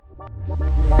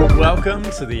Welcome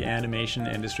to the Animation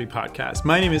Industry Podcast.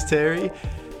 My name is Terry,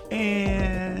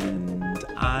 and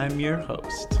I'm your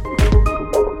host.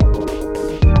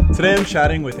 Today I'm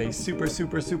chatting with a super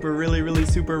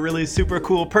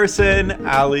cool person,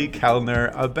 Ali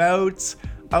Kellner, about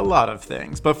a lot of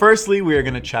things. But firstly, we are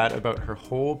going to chat about her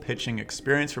whole pitching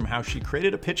experience, from how she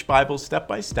created a pitch Bible step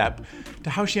by step to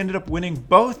how she ended up winning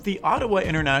both the Ottawa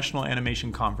International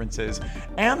Animation Conferences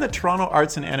and the Toronto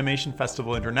Arts and Animation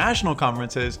Festival International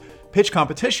Conferences pitch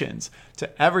competitions, to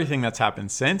everything that's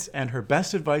happened since, and her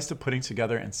best advice to putting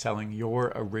together and selling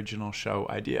your original show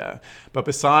idea. But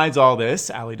besides all this,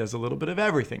 Ali does a little bit of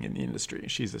everything in the industry.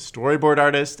 She's a storyboard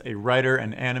artist, a writer,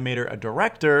 an animator, a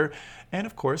director, and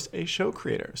of course, a show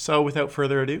creator. So without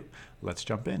further ado, let's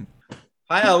jump in.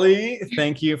 Hi, Ali.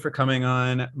 Thank you for coming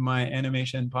on my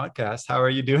animation podcast. How are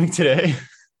you doing today?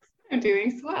 I'm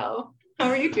doing swell. How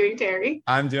are you doing, Terry?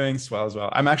 I'm doing swell as well.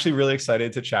 I'm actually really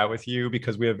excited to chat with you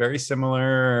because we have very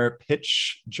similar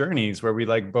pitch journeys where we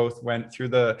both went through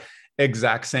the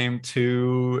exact same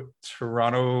two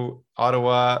Toronto,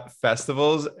 Ottawa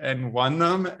festivals and won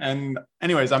them. And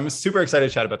anyways, I'm super excited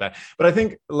to chat about that. But I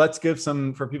think let's give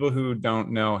some, for people who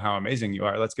don't know how amazing you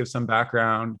are, let's give some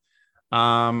background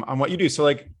on what you do.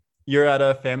 So you're at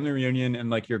a family reunion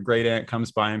and your great aunt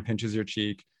comes by and pitches your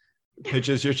cheek.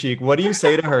 What do you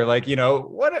say to her? What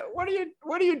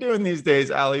are you doing these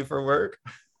days, Ali, for work?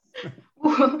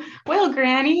 Well,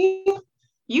 Granny,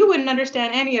 you wouldn't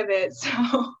understand any of it.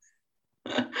 So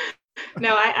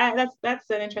no, that's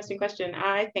an interesting question.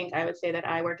 I think I would say that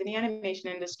I work in the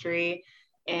animation industry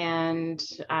and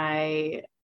I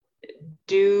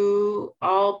do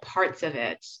all parts of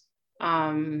it.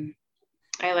 I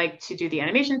like to do the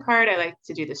animation part. I like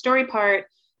to do the story part.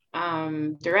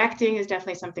 Directing is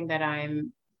definitely something that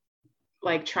I'm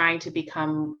trying to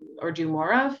become or do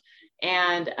more of.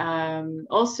 And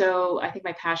also, I think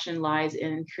my passion lies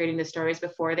in creating the stories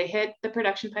before they hit the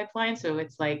production pipeline. So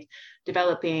it's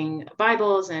developing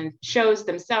Bibles and shows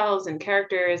themselves and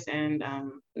characters and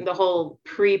the whole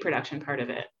pre-production part of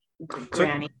it.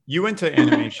 Granny. So you went to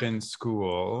animation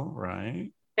school,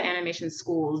 right? The animation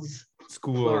schools.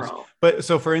 Plural. But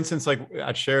so for instance,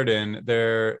 at Sheridan,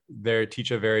 they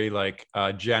teach a very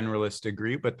generalist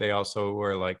degree, but they also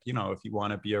were if you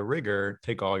want to be a rigger,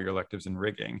 take all your electives in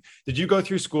rigging. Did you go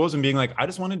through schools and being I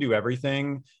just want to do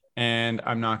everything and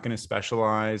I'm not going to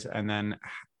specialize? And then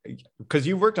because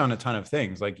you've worked on a ton of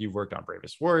things, you've worked on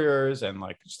Bravest Warriors and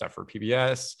stuff for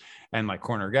PBS and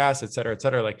Corner Gas, et cetera,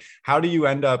 how do you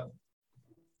end up,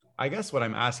 I guess what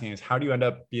I'm asking is, how do you end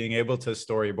up being able to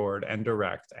storyboard and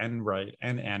direct and write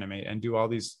and animate and do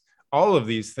all of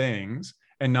these things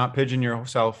and not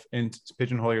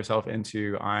pigeonhole yourself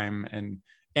into I'm an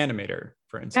animator,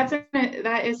 for instance?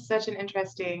 That is such an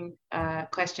interesting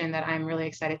question that I'm really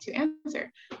excited to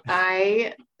answer.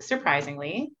 I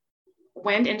surprisingly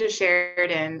went into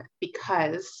Sheridan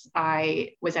because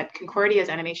I was at Concordia's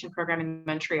animation program in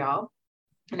Montreal.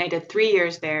 And I did 3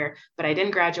 years there, but I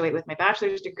didn't graduate with my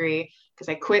bachelor's degree because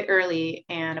I quit early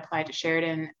and applied to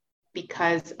Sheridan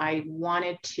because I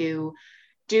wanted to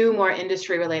do more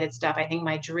industry related stuff. I think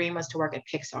my dream was to work at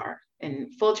Pixar. In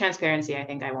full transparency, I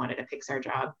think I wanted a Pixar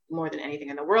job more than anything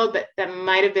in the world, but that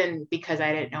might have been because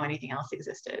I didn't know anything else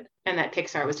existed. And that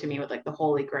Pixar was to me the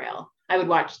holy grail. I would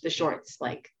watch the shorts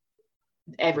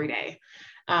every day.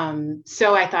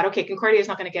 So I thought, okay, Concordia is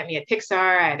not going to get me at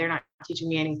Pixar. They're not teaching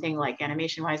me anything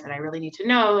animation wise that I really need to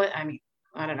know. I mean,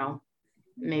 I don't know,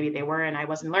 maybe they were and I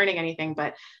wasn't learning anything,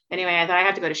 but anyway, I thought I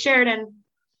had to go to Sheridan.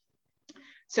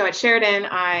 So at Sheridan,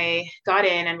 I got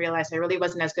in and realized I really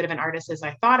wasn't as good of an artist as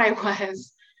I thought I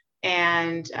was.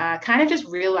 And kind of just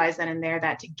realized then and there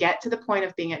that to get to the point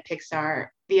of being at Pixar,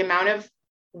 the amount of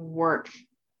work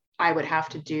I would have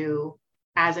to do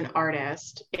as an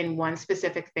artist in one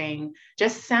specific thing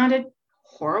just sounded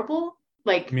horrible.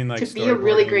 To be a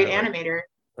really great animator.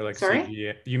 Or sorry?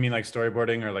 CG, you mean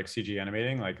storyboarding or CG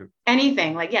animating?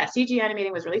 Anything. CG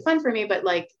animating was really fun for me, but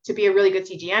to be a really good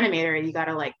CG animator, you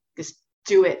gotta just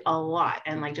do it a lot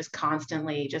and just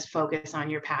constantly just focus on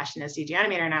your passion as CG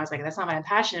animator. And I was that's not what I'm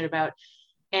passionate about.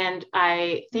 And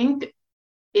I think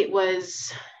it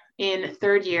was in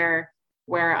third year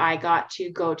where I got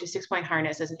to go to 6 Point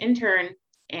Harness as an intern.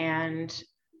 And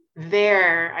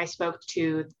there I spoke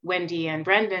to Wendy and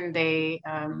Brendan. They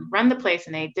run the place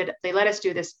and they let us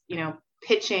do this,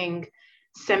 pitching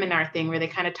seminar thing where they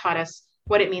kind of taught us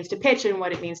what it means to pitch and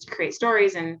what it means to create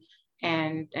stories and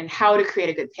how to create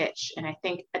a good pitch. And I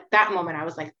think at that moment I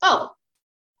was oh,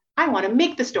 I want to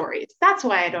make the stories. That's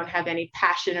why I don't have any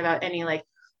passion about any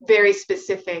very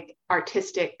specific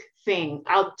artistic thing.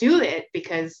 I'll do it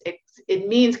because it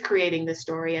means creating the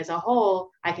story as a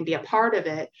whole. I can be a part of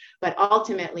it, but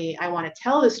ultimately I want to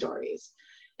tell the stories.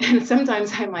 And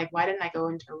sometimes I'm like, why didn't I go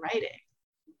into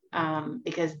writing?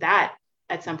 Because that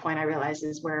at some point I realized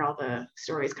is where all the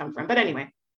stories come from. But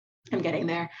anyway, I'm getting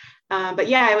there. But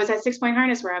yeah, I was at 6 Point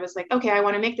Harness where I was like, okay, I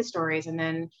want to make the stories. And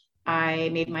then I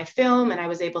made my film and I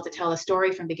was able to tell a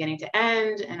story from beginning to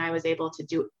end. And I was able to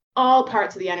do all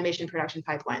parts of the animation production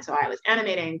pipeline. So I was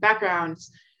animating,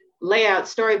 backgrounds, layout,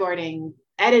 storyboarding,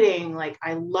 editing. Like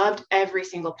I loved every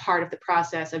single part of the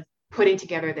process of putting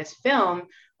together this film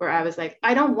where I was like,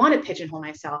 I don't want to pigeonhole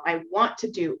myself. I want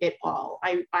to do it all.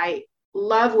 I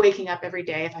love waking up every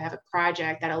day if I have a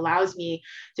project that allows me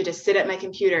to just sit at my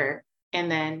computer and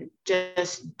then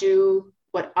just do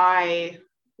what I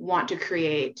want to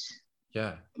create.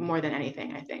 Yeah. More than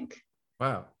anything, I think.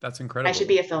 Wow, that's incredible. I should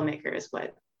be a filmmaker is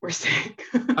what we're saying.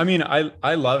 I mean,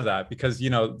 I love that because,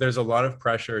 you know, there's a lot of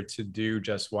pressure to do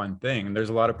just one thing. There's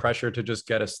a lot of pressure to just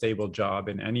get a stable job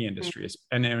in any industry.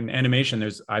 And in animation,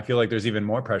 I feel like there's even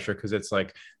more pressure because it's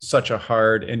like such a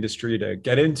hard industry to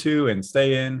get into and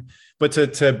stay in. But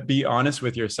to be honest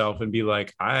with yourself and be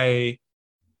like, I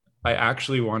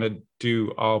actually want to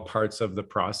do all parts of the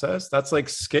process. That's like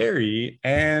scary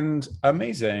and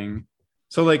amazing.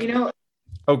 So like,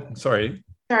 oh, sorry.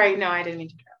 Sorry, no, I didn't mean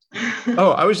to interrupt.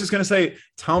 Oh, I was just going to say,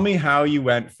 tell me how you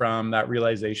went from that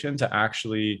realization to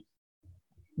actually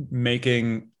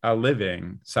making a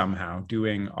living somehow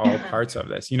doing all parts of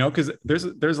this, you know, because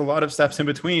there's a lot of steps in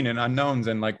between and unknowns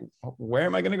and like, where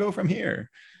am I going to go from here?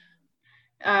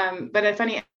 But a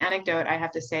funny anecdote I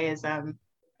have to say is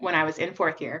when I was in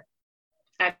fourth year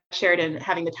at Sheridan,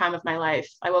 having the time of my life,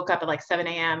 I woke up at like 7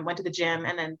 a.m., went to the gym,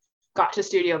 and then got to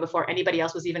studio before anybody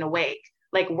else was even awake,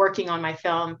 like working on my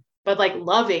film, but like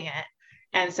loving it.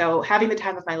 And so having the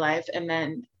time of my life. And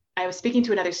then I was speaking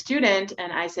to another student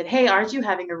and I said, hey, aren't you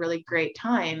having a really great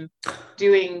time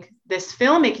doing this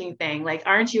filmmaking thing? Like,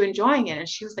 aren't you enjoying it? And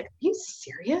she was like, are you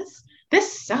serious?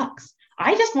 This sucks.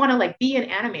 I just want to like be an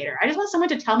animator. I just want someone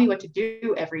to tell me what to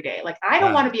do every day. Like, I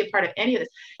don't want to be a part of any of this.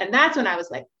 And that's when I was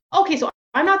like, okay, so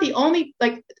I'm not the only,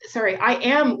 I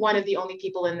am one of the only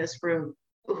people in this room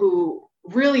who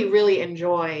really, really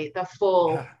enjoy the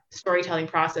full storytelling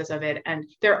process of it. And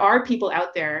there are people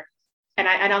out there, and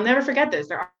I'll never forget this.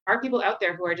 There are people out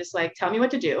there who are just like, tell me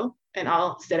what to do, and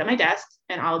I'll sit at my desk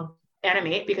and I'll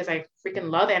animate because I freaking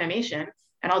love animation,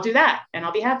 and I'll do that and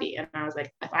I'll be happy. And I was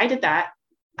like, if I did that,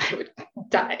 I would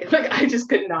die. Like I just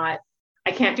could not.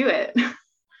 I can't do it.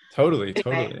 Totally.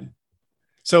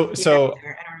 So I don't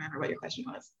remember what your question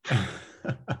was.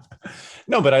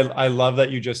 No, but I love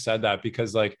that you just said that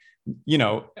because like, you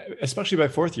know, especially by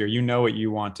fourth year, you know what you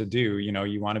want to do. You know,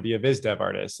 you want to be a viz dev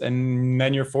artist, and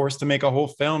then you're forced to make a whole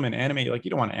film and animate. Like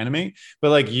you don't want to animate, but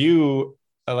like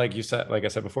I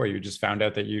said before, you just found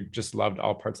out that you just loved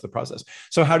all parts of the process.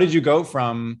 So how did you go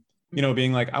from, you know,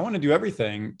 being like, I want to do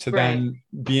everything to then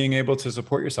being able to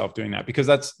support yourself doing that? Because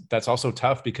that's also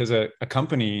tough because a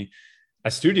company, a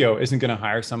studio isn't going to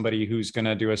hire somebody who's going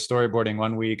to do a storyboarding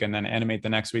one week and then animate the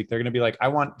next week. They're going to be like, I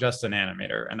want just an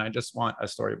animator and I just want a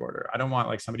storyboarder. I don't want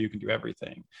like somebody who can do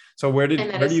everything. So where do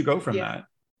you go from that?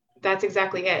 That's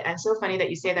exactly it. And so funny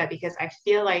that you say that because I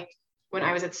feel like when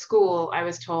I was at school, I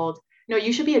was told, no,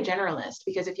 you should be a generalist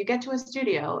because if you get to a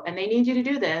studio and they need you to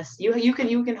do this, you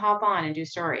can hop on and do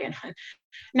story. And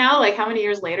now, like how many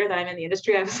years later that I'm in the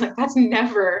industry, I was like, that's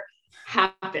never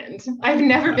happened. I've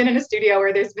never been in a studio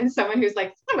where there's been someone who's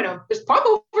like, I'm gonna just pop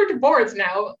over to boards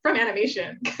now from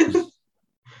animation.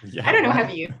 I don't know,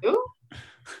 have you?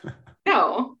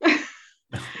 No.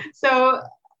 So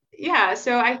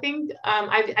I think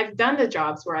I've done the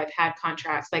jobs where I've had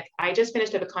contracts. Like I just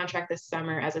finished up a contract this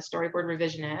summer as a storyboard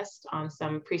revisionist on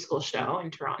some preschool show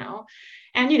in Toronto,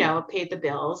 and you know, paid the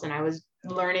bills. And I was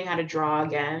learning how to draw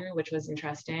again, which was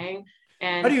interesting.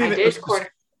 And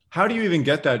how do you even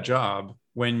get that job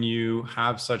when you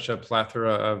have such a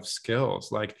plethora of skills?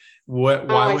 Like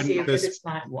why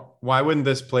wouldn't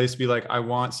this place be like, I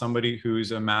want somebody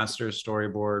who's a master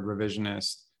storyboard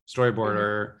revisionist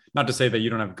storyboarder, not to say that you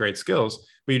don't have great skills,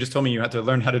 but you just told me you had to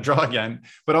learn how to draw again,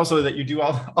 but also that you do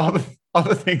all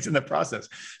the things in the process.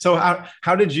 So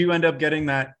how did you end up getting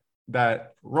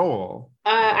that role?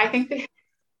 I think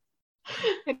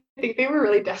they were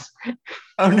really desperate.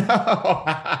 Oh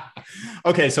no.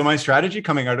 Okay, so my strategy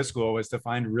coming out of school was to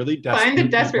find really desperate. Find the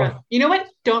desperate ones. You know what?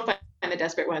 Don't find the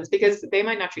desperate ones because they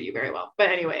might not treat you very well. But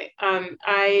anyway,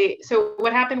 so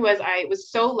what happened was I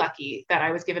was so lucky that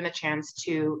I was given the chance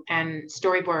to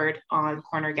storyboard on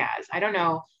Corner Gaz. I don't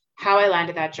know how I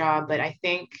landed that job, but I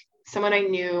think someone I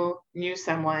knew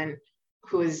someone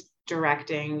who was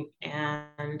directing,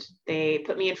 and they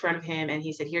put me in front of him and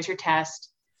he said, here's your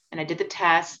test. And I did the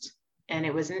test and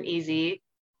it wasn't easy,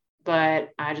 but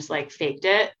I just like faked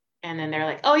it. And then they're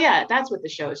like, oh yeah, that's what the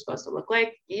show is supposed to look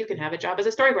like. You can have a job as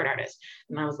a storyboard artist.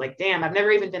 And I was like, damn, I've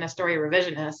never even been a story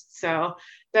revisionist. So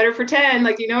better pretend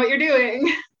like you know what you're doing.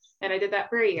 And I did that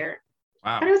for a year.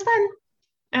 Wow. But it was fun.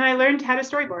 And I learned how to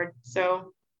storyboard.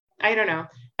 So I don't know.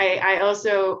 I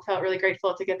also felt really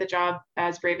grateful to get the job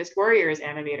as Bravest Warriors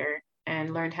animator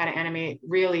and learned how to animate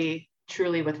really,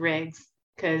 truly with rigs.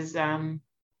 Because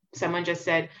someone just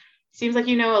said, seems like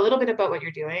you know a little bit about what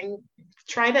you're doing.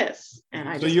 Try this. And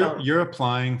I so you're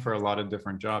applying for a lot of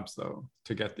different jobs though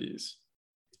to get these.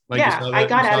 Like yeah, you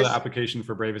saw the application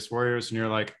for Bravest Warriors and you're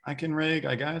like, I can rig,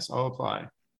 I guess I'll apply.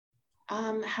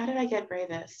 How did I get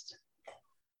Bravest?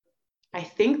 I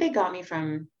think they got me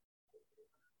from,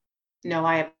 no,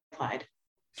 I applied.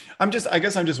 I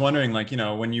guess I'm just wondering, like, you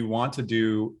know, when you want to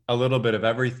do a little bit of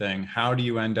everything, how do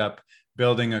you end up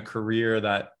building a career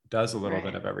that does a little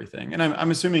bit of everything? And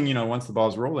I'm assuming, you know, once the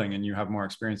ball's rolling and you have more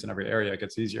experience in every area, it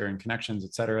gets easier and connections,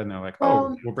 et cetera. And they're like,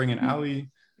 oh, we'll bring in Ali.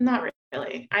 Not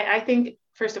really. I think,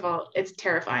 first of all, it's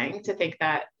terrifying to think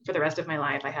that for the rest of my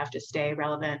life, I have to stay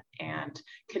relevant and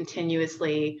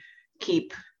continuously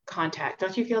keep contact.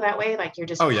 Don't you feel that way? Like you're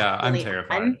just, oh yeah, I'm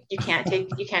terrified. You can't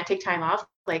take time off.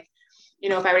 Like, you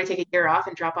know, if I were to take a year off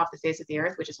and drop off the face of the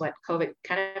earth, which is what COVID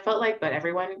kind of felt like, but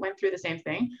everyone went through the same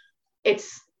thing.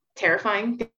 It's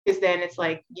terrifying because then it's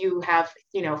like you have,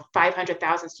 you know,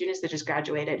 500,000 students that just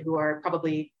graduated who are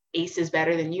probably aces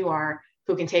better than you are,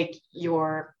 who can take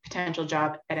your potential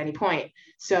job at any point.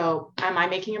 So am I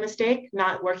making a mistake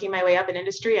not working my way up in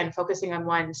industry and focusing on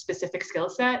one specific skill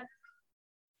set?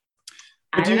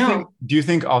 But do you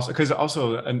think also, because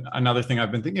also another thing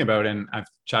I've been thinking about, and I've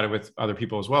chatted with other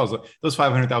people as well, is those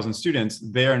 500,000 students,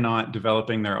 they're not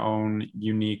developing their own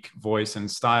unique voice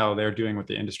and style. They're doing what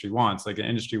the industry wants. Like the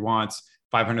industry wants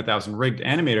 500,000 rigged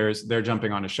animators, they're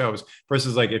jumping onto shows.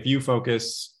 Versus like if you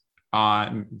focus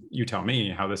on, you tell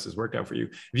me how this has worked out for you.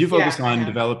 If you focus on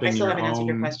developing your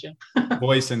own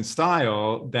voice and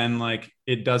style, then like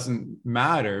it doesn't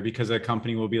matter because a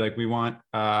company will be like, we want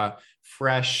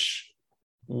fresh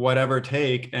whatever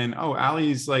take, and oh,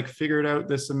 Ali's like figured out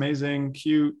this amazing,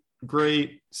 cute,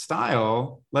 great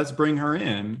style. Let's bring her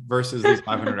in. Versus these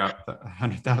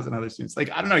 100,000 other students. Like,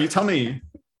 I don't know. You tell me.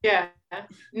 Yeah.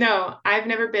 No, I've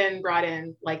never been brought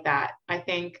in like that. I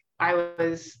think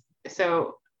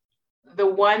so the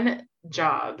one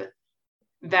job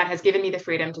that has given me the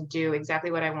freedom to do exactly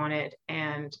what I wanted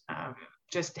and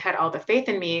just had all the faith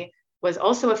in me was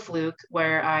also a fluke,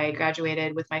 where I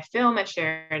graduated with my film at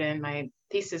Sheridan, my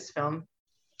thesis film.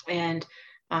 And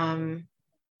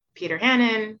Peter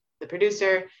Hannon, the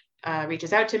producer,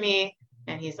 reaches out to me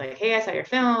and he's like, hey, I saw your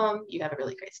film. You have a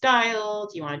really great style.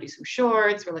 Do you want to do some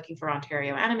shorts? We're looking for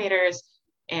Ontario animators.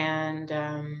 And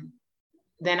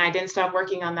then I didn't stop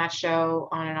working on that show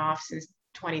on and off since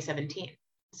 2017.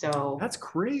 So that's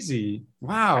crazy.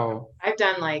 Wow. I've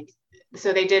done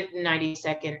so they did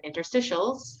 90-second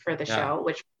interstitials for the show,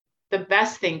 which the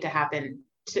best thing to happen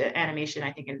to animation,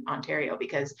 I think, in Ontario,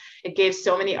 because it gave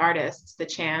so many artists the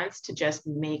chance to just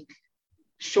make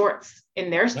shorts in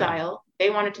their style they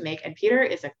wanted to make. And Peter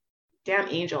is a damn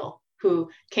angel who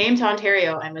came to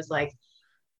Ontario and was like,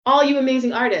 all you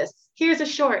amazing artists, here's a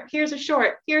short,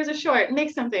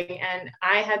 make something. And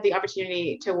I had the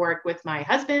opportunity to work with my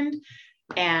husband,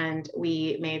 and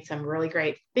we made some really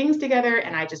great things together.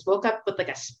 And I just woke up with like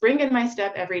a spring in my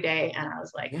step every day. And I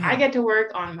was like, I get to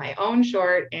work on my own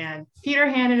short, and Peter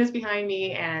Hannon is behind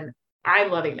me, and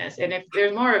I'm loving this. And if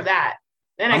there's more of that,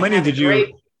 then how many did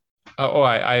you?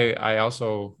 I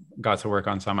also got to work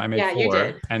on some. I made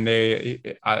 4, and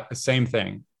they same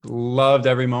thing. Loved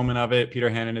every moment of it. Peter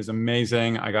Hannon is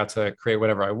amazing. I got to create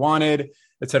whatever I wanted,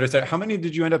 et cetera, et cetera. How many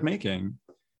did you end up making?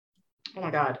 Oh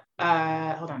my God.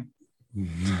 Hold on. 3,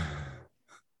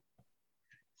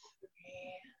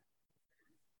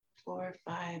 4,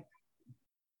 5,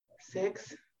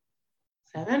 6,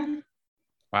 7.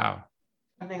 Wow.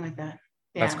 Something like that.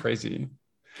 Yeah. That's crazy.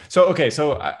 So, okay.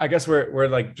 So I guess we're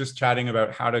like just chatting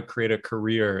about how to create a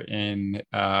career in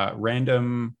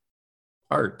random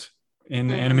art in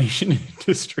the animation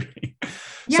industry.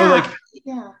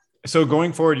 So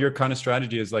going forward, your kind of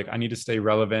strategy is like, I need to stay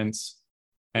relevant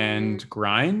and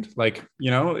grind, like, you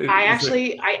know. I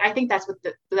think that's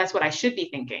what I should be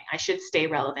thinking. I should stay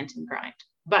relevant and grind,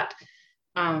 but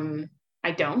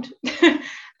I don't.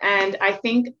 And I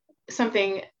think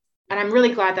something, and I'm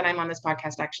really glad that I'm on this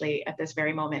podcast actually at this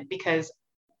very moment, because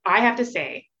I have to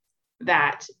say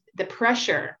that the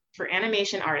pressure for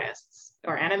animation artists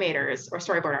or animators or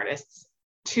storyboard artists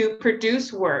to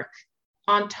produce work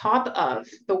on top of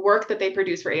the work that they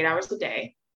produce for 8 hours a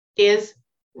day is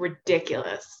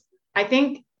ridiculous. I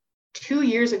think 2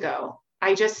 years ago,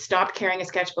 I just stopped carrying a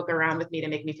sketchbook around with me to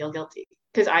make me feel guilty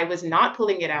because I was not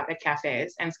pulling it out at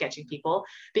cafes and sketching people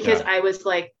because I was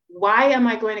like, why am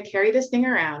I going to carry this thing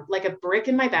around like a brick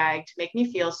in my bag to make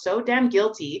me feel so damn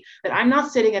guilty that I'm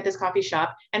not sitting at this coffee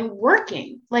shop and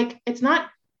working? Like,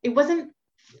 it wasn't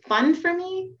fun for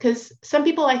me, because some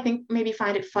people I think maybe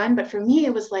find it fun, but for me,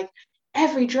 it was like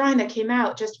every drawing that came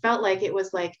out just felt like it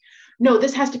was like, no,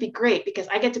 this has to be great because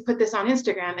I get to put this on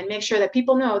Instagram and make sure that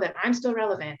people know that I'm still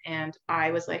relevant. And I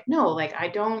was like, no, like, I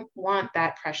don't want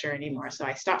that pressure anymore. So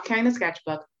I stopped carrying the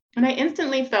sketchbook, and I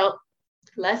instantly felt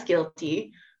less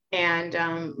guilty and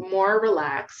more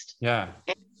relaxed. Yeah.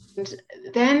 And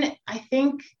then I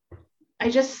think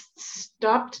I just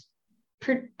stopped,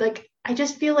 like, I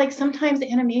just feel like sometimes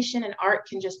animation and art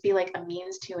can just be like a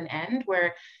means to an end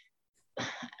where,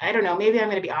 I don't know, maybe I'm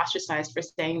going to be ostracized for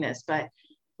saying this, but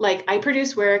like, I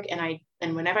produce work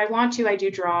and whenever I want to, I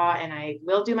do draw, and I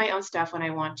will do my own stuff when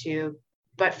I want to.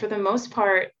 But for the most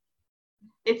part,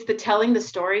 it's the telling the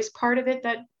stories part of it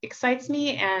that excites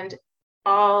me. And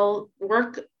I'll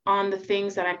work on the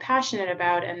things that I'm passionate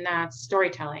about, and that's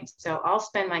storytelling. So I'll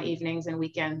spend my evenings and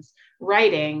weekends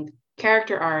writing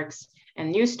character arcs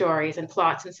and new stories and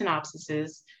plots and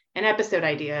synopsises and episode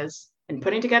ideas and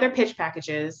putting together pitch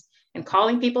packages and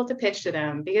calling people to pitch to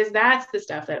them, because that's the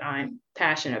stuff that I'm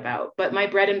passionate about. But my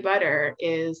bread and butter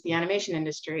is the animation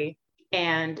industry.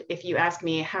 And if you ask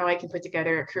me how I can put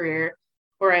together a career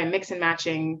where I'm mix and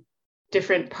matching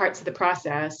different parts of the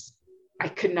process, I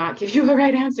could not give you a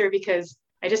right answer, because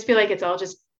I just feel like it's all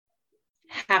just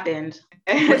happened.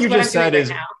 What you just said is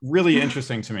now. really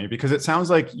interesting to me, because it sounds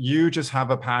like you just have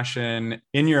a passion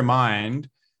in your mind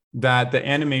that the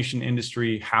animation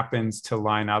industry happens to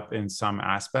line up in some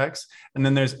aspects. And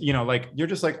then there's, like, you're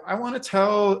just like, I want to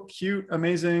tell cute,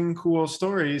 amazing, cool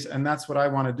stories, and that's what I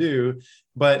want to do.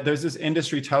 But there's this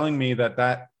industry telling me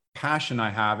that passion I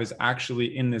have is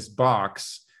actually in this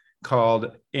box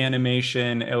called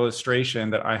animation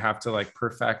illustration that I have to like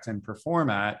perfect and perform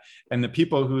at. And the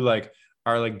people who like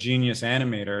are like genius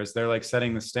animators, they're like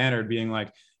setting the standard, being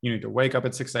like, you need to wake up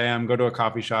at 6 a.m., go to a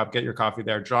coffee shop, get your coffee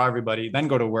there, draw everybody, then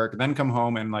go to work, then come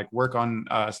home and like work on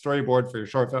a storyboard for your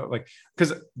short film. Like,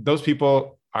 because those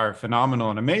people are phenomenal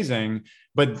and amazing,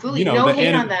 but Absolutely. No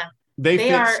hate on them. They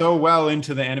fit so well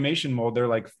into the animation mold. They're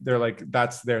like,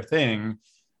 that's their thing.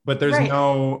 But there's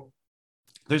no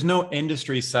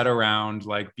industry set around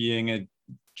like being a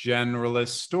generalist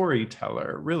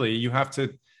storyteller. Really, you have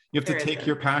to take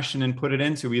your passion and put it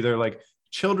into either like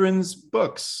children's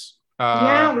books,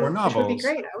 or novels, which would be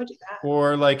great. I would do that.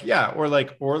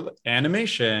 Or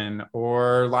animation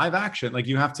or live action. Like,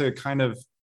 you have to kind of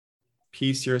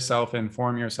piece yourself and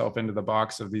form yourself into the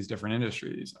box of these different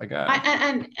industries, I guess.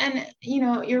 And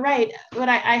you're right, but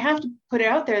I have to put it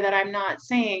out there that I'm not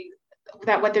saying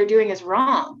that what they're doing is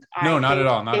wrong. No, not at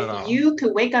all. If you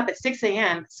could wake up at 6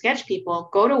 a.m., sketch people,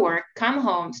 go to work, come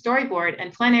home, storyboard,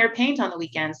 and plein air paint on the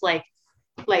weekends, like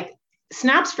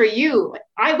snaps for you.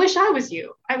 I wish I was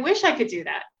you. I wish I could do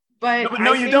that. But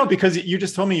no, you don't, because you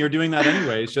just told me you're doing that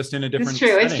anyways, just in a different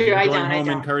setting. It's true. You're going home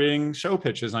and creating show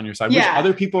pitches on your side, which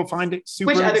other people find it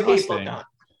super exhausting. Which other people don't.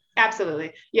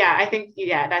 Absolutely. Yeah, I think,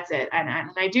 that's it. And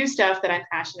I do stuff that I'm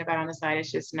passionate about on the side.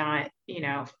 It's just not,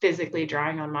 physically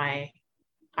drawing on my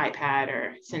iPad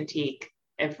or Cintiq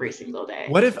every single day.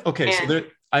 What if, so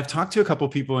I've talked to a couple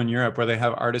people in Europe where they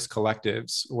have artist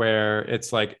collectives where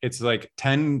it's like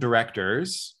 10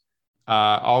 directors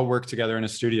all work together in a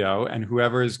studio, and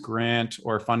whoever's grant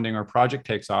or funding or project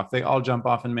takes off, they all jump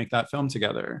off and make that film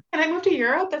together. Can I move to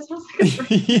Europe? That sounds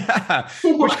like yeah,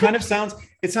 which kind of sounds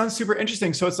super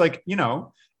interesting. So it's like,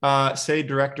 say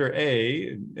director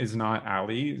A is not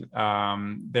Ali,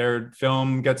 their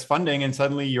film gets funding and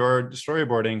suddenly you're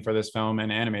storyboarding for this film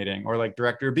and animating, or like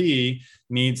director B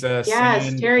needs a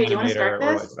Terry, do you want to start this?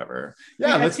 Or like whatever.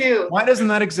 Yeah, why doesn't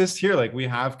that exist here? Like, we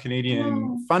have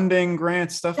Canadian funding,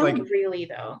 grants, stuff. Don't like really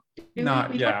though. You're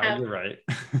right.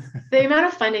 The amount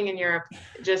of funding in Europe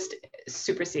just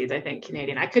supersedes, I think,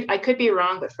 Canadian. I could be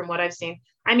wrong, but from what I've seen,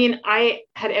 I mean, I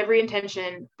had every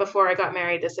intention before I got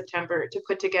married this September to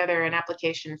put together an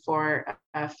application for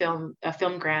a film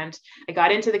grant. I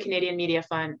got into the Canadian Media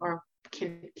Fund, or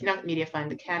not Media Fund,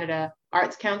 the Canada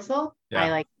Arts Council.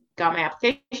 Yeah. I got my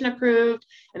application approved,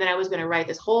 and then I was going to write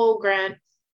this whole grant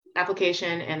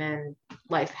application, and then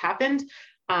life happened.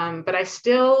 But I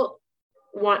still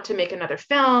want to make another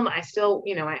film. I still,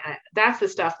 that's the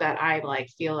stuff that I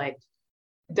feel like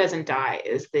doesn't die,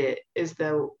 is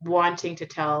the wanting to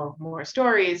tell more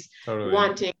stories, Totally.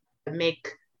 wanting to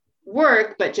make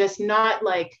work, but just not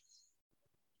like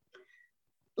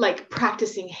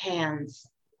practicing hands,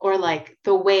 or like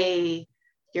the way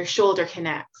your shoulder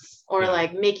connects, or Yeah.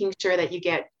 like making sure that you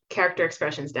get character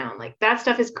expressions down. Like that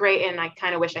stuff is great, and I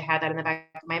kind of wish I had that in the back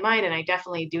of my mind, and I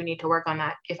definitely do need to work on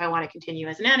that if I want to continue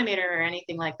as an animator or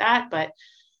anything like that. But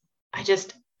I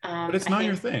just But it's I not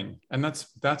your think, thing. And that's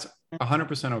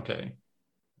 100% okay.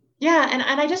 yeah, and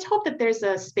I just hope that there's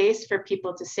a space for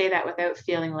people to say that without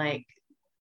feeling like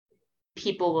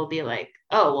people will be like,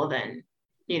 oh, well then,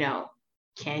 you know,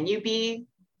 can you be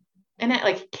in it?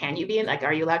 Like, can you be in, like,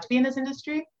 are you allowed to be in this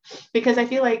industry? Because I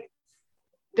feel like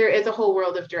there is a whole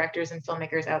world of directors and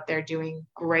filmmakers out there doing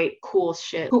great, cool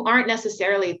shit who aren't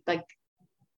necessarily like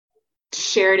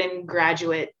Sheridan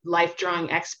graduate life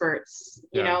drawing experts,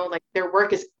 you Yeah. know, like their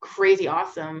work is crazy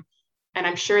awesome. And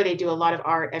I'm sure they do a lot of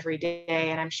art every day,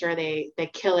 and I'm sure they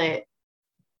kill it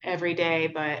every day,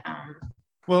 but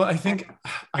Well, I I don't know think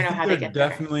how they there get there.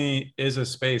 definitely is a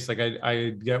space. Like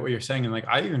I get what you're saying, and like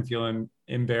I even feel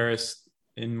embarrassed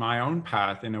in my own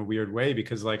path in a weird way,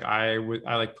 because like I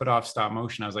like put off stop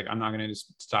motion. I was like, I'm not going to do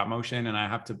stop motion, and I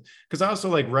have to, because I also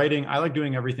like writing. I like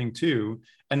doing everything too.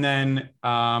 And then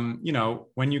you know,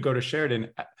 when you go to Sheridan,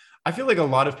 I feel like a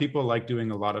lot of people like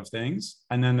doing a lot of things,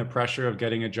 and then the pressure of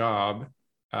getting a job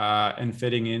and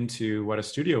fitting into what a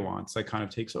studio wants like kind of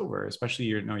takes over, especially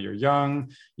you know you're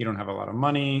young, you don't have a lot of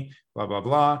money, blah blah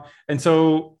blah. And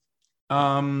so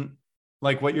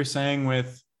like what you're saying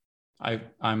with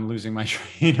I'm losing my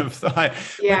train of thought,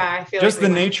 but Yeah, I feel like just we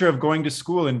the went. nature of going to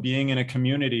school and being in a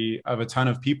community of a ton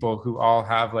of people who all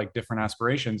have like different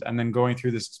aspirations, and then going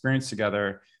through this experience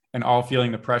together and all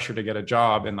feeling the pressure to get a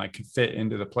job and like fit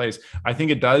into the place. I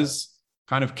think it does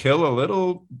kind of kill a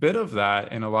little bit of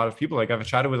that in a lot of people. Like I've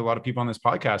chatted with a lot of people on this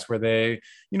podcast where they,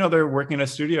 you know, they're working in a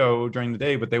studio during the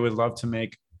day, but they would love to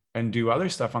make and do other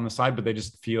stuff on the side, but they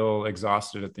just feel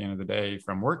exhausted at the end of the day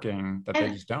from working that they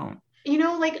And just don't. you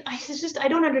know, like I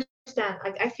don't understand.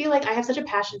 Like I feel like I have such a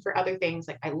passion for other things.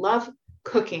 Like I love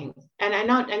cooking, and I'm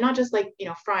not just like, you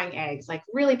know, frying eggs, like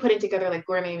really putting together like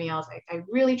gourmet meals. I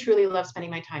really truly love spending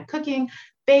my time cooking,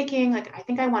 baking. Like I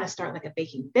think I want to start like a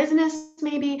baking business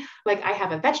maybe. Like I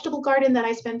have a vegetable garden that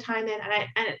I spend time in,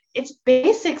 and it's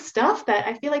basic stuff that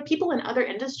I feel like people in other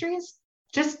industries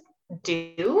just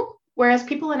do. Whereas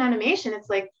people in animation, it's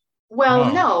like, well,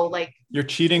 No, no, like you're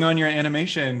cheating on your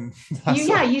animation. you, That's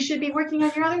yeah, like, you should be working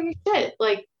on your other shit.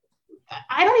 Like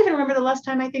I don't even remember the last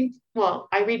time, I think, well,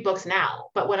 I read books now,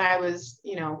 but when I was,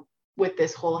 you know, with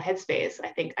this whole headspace, I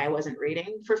think I wasn't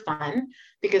reading for fun,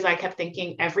 because I kept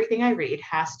thinking everything I read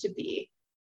has to be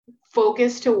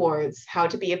focused towards how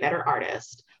to be a better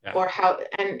artist, yeah. or how,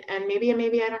 and maybe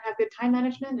I don't have good time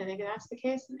management, and maybe that's the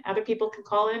case. And other people can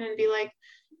call in and be like,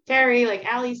 Terry, like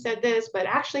Ali said this, but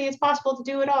actually it's possible to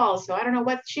do it all. So I don't know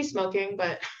what she's smoking,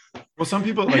 but Well, some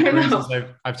people, I like don't for instance,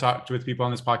 know. I've talked with people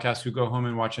on this podcast who go home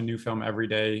and watch a new film every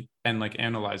day and like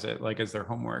analyze it like as their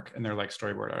homework, and they're like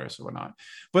storyboard artists or whatnot.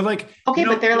 But like, you Okay,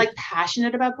 know, but they're like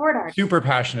passionate about board art. super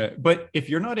passionate. But if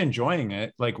you're not enjoying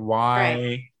it, like Right.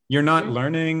 why you're not Mm-hmm.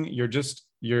 learning,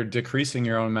 you're decreasing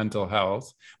your own mental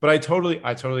health. But I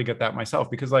totally get that myself,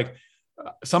 because like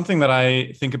something that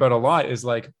I think about a lot is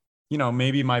like, you know,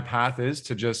 maybe my path is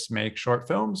to just make short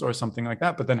films or something like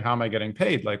that. But then how am I getting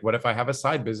paid? Like, what if I have a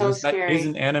side So business that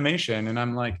isn't scary. animation? And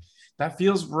I'm like, that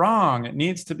feels wrong. It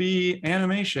needs to be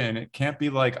animation. It can't be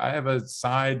like I have a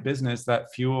side business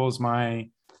that fuels my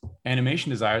animation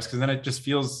desires, because then it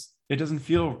doesn't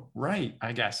feel right,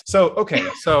 I guess. So, okay.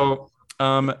 So,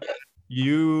 um,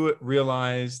 you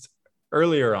realized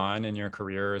earlier on in your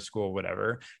career or school,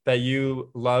 whatever, that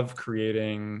you love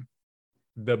creating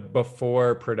the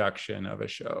before production of a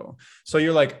show. So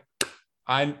you're like,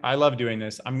 I love doing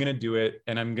this. I'm gonna do it,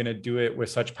 and I'm gonna do it with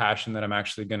such passion that I'm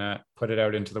actually gonna put it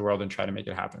out into the world and try to make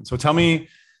it happen. So tell me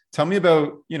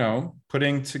about, you know,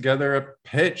 putting together a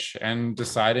pitch and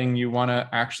deciding you want to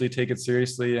actually take it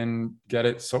seriously and get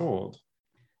it sold.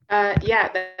 Yeah,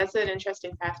 that's an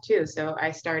interesting path too. So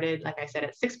I started, like I said,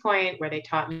 at Six Point, where they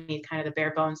taught me kind of the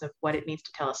bare bones of what it means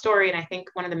to tell a story. And I think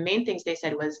one of the main things they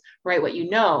said was write what you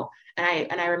know. And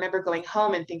I remember going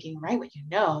home and thinking, write what you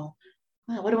know.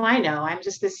 Well, what do I know? I'm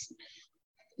just this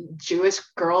Jewish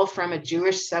girl from a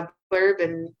Jewish suburb,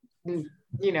 and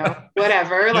you know,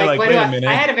 whatever. You're Like, like, what do wait a I minute.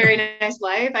 had a very nice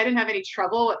life. I didn't have any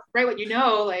trouble. Write what you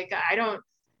know. Like, I don't.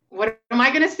 What am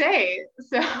I gonna say?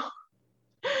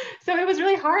 So it was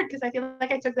really hard, because I feel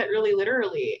like I took that really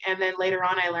literally. And then later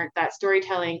on, I learned that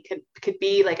storytelling could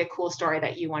be like a cool story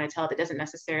that you want to tell that doesn't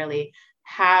necessarily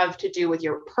have to do with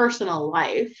your personal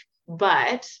life.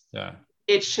 but Yeah.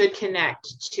 it should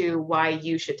connect to why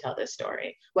you should tell this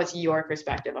story. What's your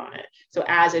perspective on it? So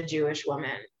as a Jewish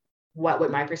woman, what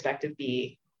would my perspective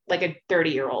be? Like a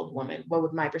 30-year-old woman, what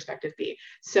would my perspective be?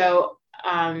 So,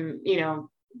 you know,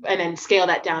 and then scale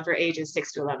that down for ages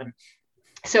 6 to 11.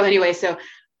 So anyway, so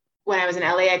when I was in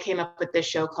LA, I came up with this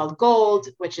show called Gold,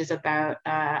 which is about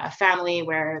a family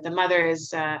where the mother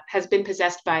has been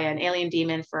possessed by an alien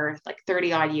demon for like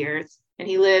 30 odd years. And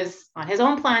he lives on his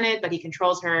own planet, but he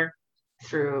controls her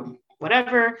through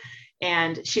whatever.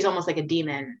 And she's almost like a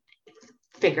demon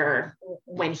figure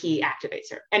when he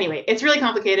activates her. Anyway, it's really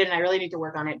complicated and I really need to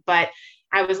work on it. But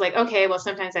I was like, okay, well,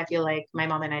 sometimes I feel like my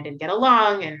mom and I didn't get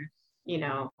along. And, you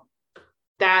know,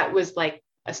 that was like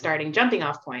a starting jumping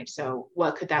off point. So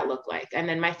what could that look like? And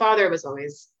then my father was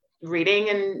always reading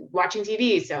and watching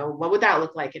TV. So what would that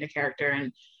look like in a character?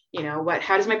 And, you know,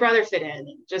 how does my brother fit in?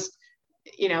 And just,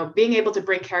 you know, being able to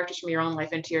bring characters from your own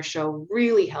life into your show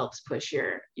really helps push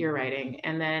your writing.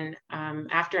 And then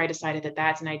after I decided that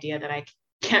that's an idea that I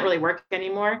can't really work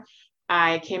anymore,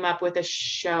 I came up with a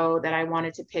show that I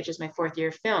wanted to pitch as my 4th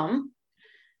year film.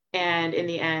 And in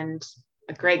the end,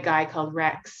 a great guy called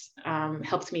Rex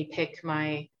helped me pick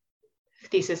my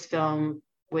thesis film,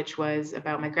 which was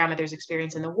about my grandmother's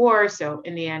experience in the war. So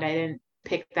in the end, I didn't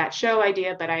pick that show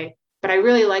idea, but I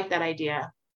really liked that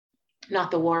idea,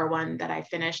 not the war one that I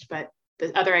finished, but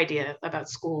the other idea about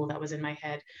school that was in my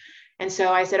head. And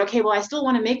so I said, okay, well, I still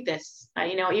want to make this,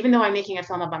 you know, even though I'm making a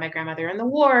film about my grandmother in the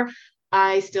war,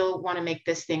 I still want to make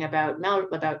this thing about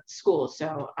school.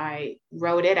 So I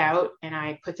wrote it out and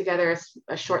I put together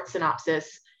a short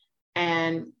synopsis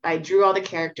and I drew all the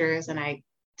characters and I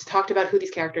talked about who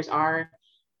these characters are.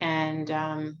 And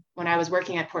when I was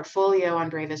working at Portfolio on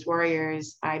Bravest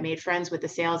Warriors, I made friends with the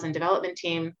sales and development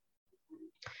team.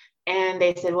 And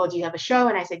they said, well, do you have a show?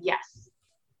 And I said, yes.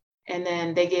 And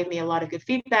then they gave me a lot of good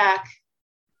feedback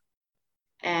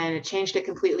and it changed it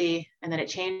completely. And then it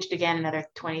changed again another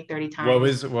 20, 30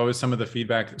 times. What was some of the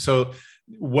feedback? So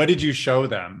what did you show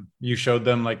them? You showed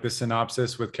them like the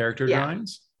synopsis with character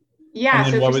drawings? Yeah.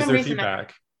 And then so what was their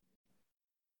feedback?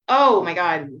 Oh my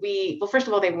God. Well, first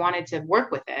of all, they wanted to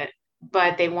work with it,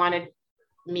 but they wanted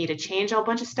me to change a whole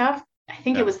bunch of stuff. I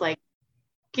think it was like,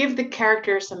 give the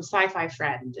character some sci-fi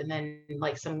friend and then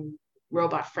like some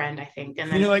robot friend, I think.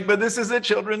 And then you're like, but this is a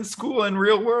children's school in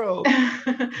real world.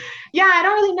 Yeah, I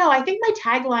don't really know. I think my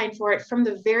tagline for it from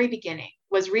the very beginning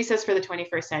was Recess for the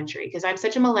 21st Century, because I'm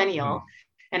such a millennial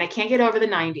and I can't get over the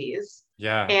 90s.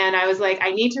 Yeah. And I was like,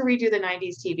 I need to redo the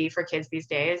 90s TV for kids these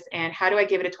days. And how do I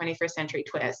give it a 21st century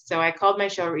twist? So I called my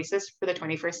show Recess for the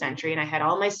 21st Century, and I had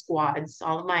all my squads,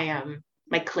 all of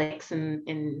my cliques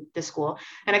in the school.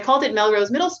 And I called it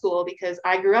Melrose Middle School because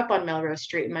I grew up on Melrose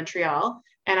Street in Montreal.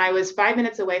 And I was 5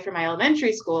 minutes away from my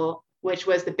elementary school, which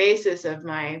was the basis of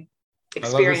my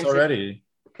experience already.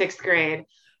 In 6th grade.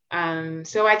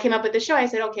 So I came up with the show. I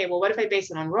said, okay, well, what if I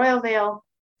base it on Royalvale?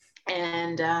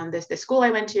 And the school I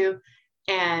went to,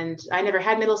 and I never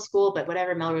had middle school, but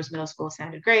whatever, Melrose Middle School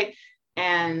sounded great.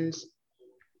 And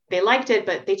they liked it,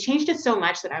 but they changed it so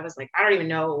much that I was like, I don't even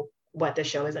know what the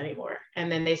show is anymore.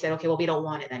 And then they said, okay, well, we don't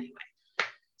want it anyway.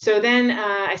 So then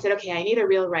I said, okay, I need a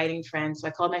real writing friend. So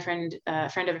I called my friend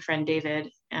of a friend,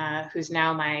 David, who's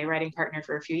now my writing partner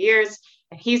for a few years.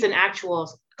 And he's an actual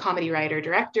comedy writer,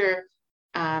 director.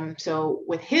 So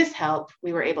with his help,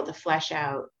 we were able to flesh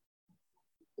out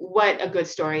what a good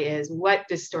story is, what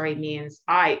this story means.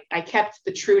 I kept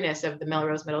the trueness of the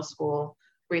Melrose Middle School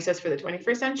Recess for the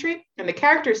 21st Century, and the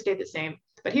characters stayed the same,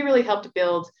 but he really helped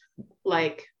build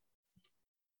like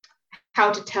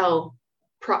how to tell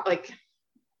like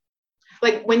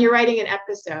when you're writing an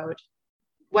episode,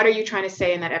 what are you trying to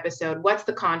say in that episode? What's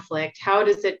the conflict?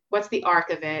 What's the arc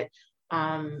of it?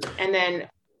 And then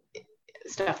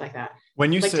stuff like that.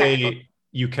 When you like say technical.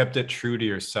 You kept it true to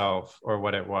yourself or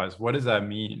what it was, what does that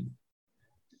mean?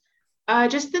 I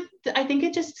think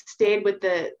it just stayed with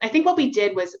I think what we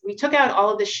did was we took out all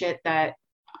of the shit that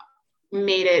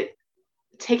made it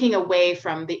taking away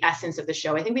from the essence of the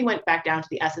show. I think we went back down to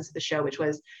the essence of the show, which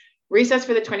was Recess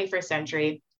for the 21st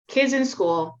Century, kids in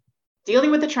school,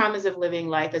 dealing with the traumas of living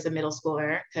life as a middle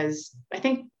schooler, because I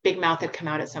think Big Mouth had come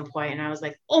out at some point and I was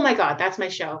like, oh my God, that's my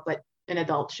show, but an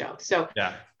adult show. So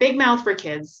yeah. Big Mouth for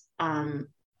kids. And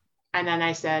then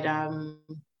I said,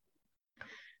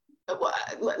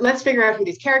 let's figure out who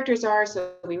these characters are.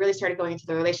 So we really started going into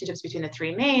the relationships between the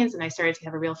three mains, and I started to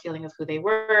have a real feeling of who they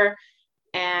were.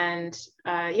 And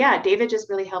David just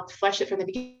really helped flesh it from the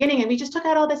beginning. And we just took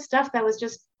out all this stuff that was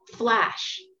just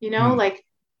flash, like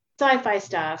sci-fi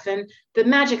stuff and the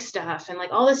magic stuff and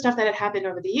like all this stuff that had happened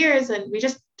over the years. And we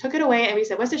just took it away and we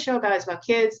said, what's the show about? It's about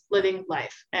kids living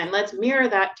life. And let's mirror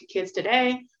that to kids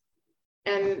today.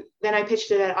 And then I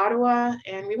pitched it at Ottawa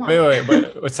and we won. Wait,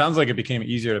 but it sounds like it became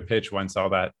easier to pitch once all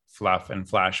that fluff and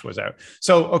flash was out.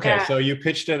 So, okay. Yeah. So you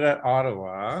pitched it at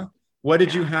Ottawa. What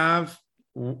did you have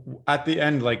at the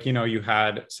end? Like, you know, you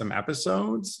had some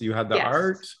episodes, you had the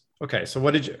art. Okay. So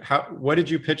what did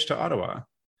you pitch to Ottawa?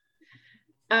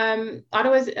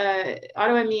 Ottawa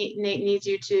needs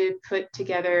you to put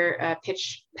together a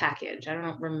pitch package. I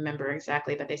don't remember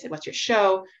exactly, but they said, what's your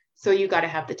show? So you got to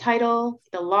have the title,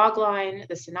 the log line,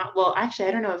 the synopsis. Well, actually,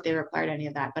 I don't know if they required any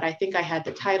of that, but I think I had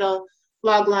the title,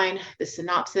 log line, the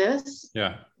synopsis.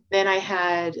 Yeah. Then I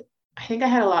think I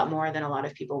had a lot more than a lot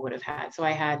of people would have had. So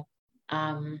I had,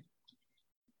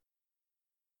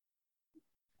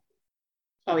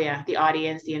 the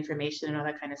audience, the information and all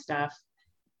that kind of stuff.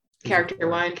 Character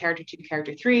 1, character 2,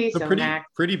 character 3. So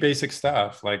pretty basic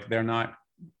stuff. Like they're not,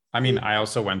 I mean, I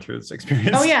also went through this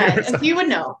experience. Oh yeah, so you would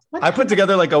know. I put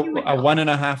together like a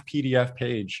 1.5 PDF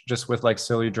page just with like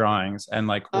silly drawings and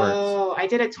like words. Oh, I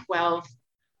did a 12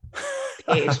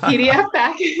 page PDF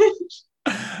package.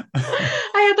 I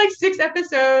had like 6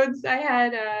 episodes. I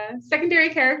had secondary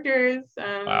characters.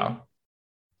 Wow.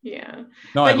 Yeah.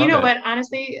 No, but you know what?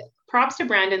 Honestly, props to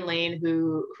Brandon Lane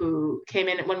who came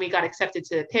in when we got accepted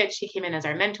to the pitch. He came in as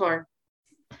our mentor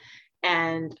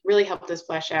and really helped us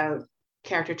flesh out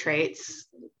character traits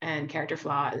and character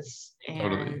flaws. And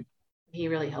totally. He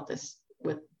really helped us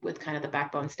with kind of the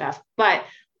backbone stuff. But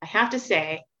I have to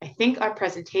say, I think our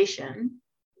presentation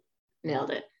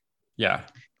nailed it. Yeah.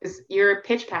 Because your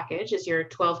pitch package is your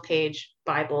 12-page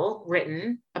Bible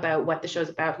written about what the show's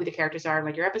about, who the characters are, and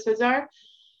what your episodes are.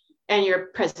 And your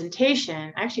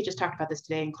presentation, I actually just talked about this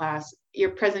today in class.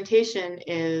 Your presentation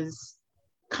is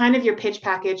kind of your pitch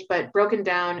package, but broken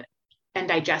down and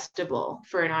digestible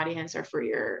for an audience or for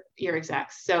your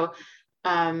execs. So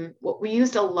we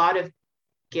used a lot of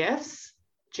GIFs.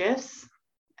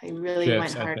 I really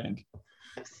went hard.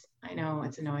 I know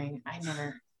it's annoying.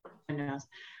 Who knows.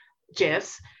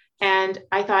 GIFs. And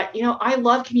I thought, I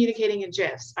love communicating in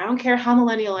GIFs. I don't care how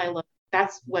millennial I look.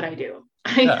 That's what I do.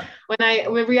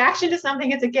 When reaction to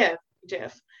something, it's a GIF.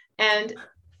 And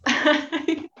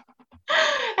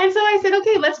and so I said,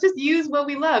 okay, let's just use what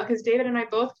we love, because David and I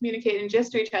both communicate in GIFs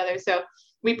to each other. So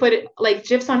we put it like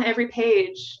GIFs on every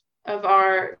page of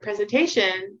our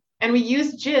presentation, and we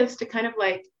used GIFs to kind of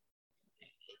like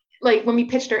when we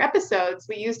pitched our episodes,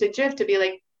 we used a GIF to be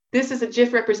like, this is a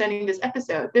GIF representing this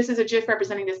episode. This is a GIF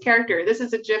representing this character. This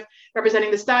is a GIF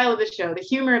representing the style of the show, the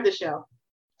humor of the show.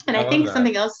 And I think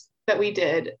something else that we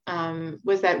did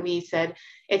was that we said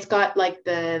it's got like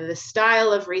the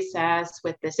style of Recess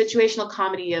with the situational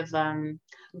comedy of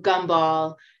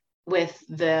Gumball with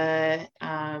the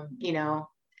I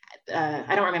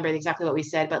don't remember exactly what we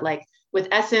said, but like with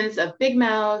essence of Big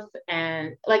Mouth,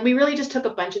 and like we really just took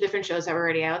a bunch of different shows that were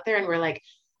already out there and we're like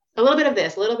a little bit of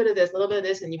this, a little bit of this, a little bit of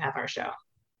this, and you have our show.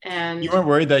 And you weren't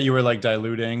worried that you were like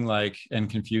diluting and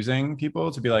confusing people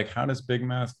to be like, how does Big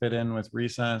Mouth fit in with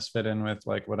Recess, fit in with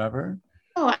like whatever?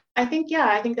 Oh, I think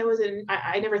that was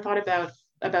I never thought about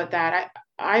that.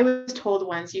 I was told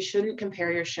once you shouldn't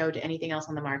compare your show to anything else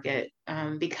on the market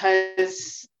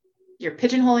because you're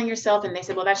pigeonholing yourself. And they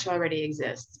said, well, that show already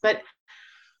exists. But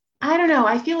I don't know.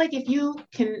 I feel like if you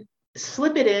can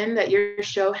slip it in that your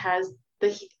show has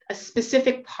a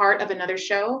specific part of another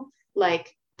show,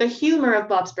 like the humor of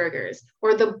Bob's Burgers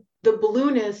or the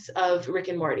ballooness of Rick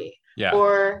and Morty. Yeah.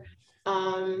 Or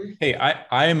hey,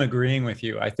 I am agreeing with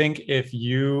you. I think if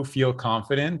you feel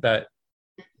confident that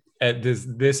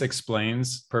this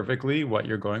explains perfectly what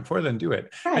you're going for, then do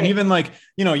it. Right. And even like,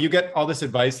 you get all this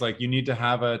advice, like you need to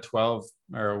have a 12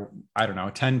 or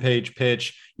 10-page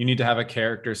pitch. You need to have a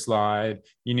character slide.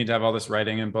 You need to have all this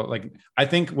writing. But like, I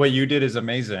think what you did is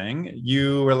amazing.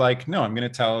 You were like, no, I'm going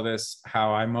to tell this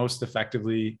how I most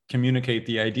effectively communicate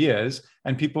the ideas,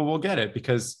 and people will get it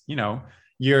because,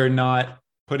 you're not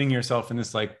putting yourself in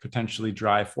this like potentially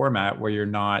dry format where you're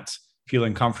not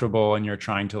feeling comfortable and you're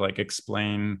trying to like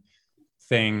explain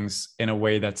things in a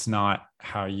way that's not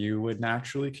how you would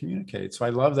naturally communicate. So I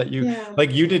love that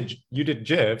you did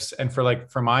GIFs, and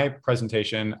for my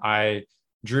presentation, I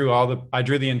drew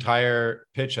the entire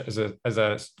pitch as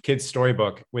a kid's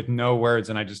storybook with no words,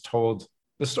 and I just told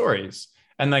the stories,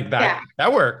 and like that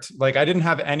worked. Like I didn't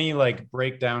have any like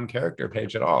breakdown character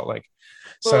page at all. Like,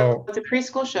 so it's a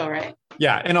preschool show, right?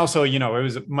 Yeah. And also, it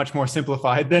was much more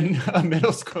simplified than a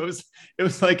middle school's. It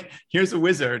was like, here's a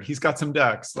wizard. He's got some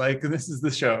ducks. Like, this is the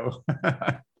show.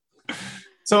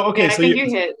 So okay, Yeah, I think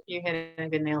you hit a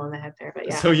good nail on the head there. But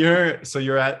yeah. so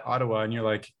you're at Ottawa and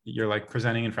you're like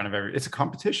presenting in front of it's a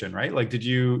competition, right? Like did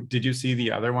you see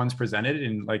the other ones presented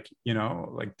and like,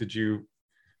 like did you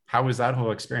how was that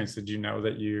whole experience? Did you know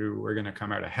that you were going to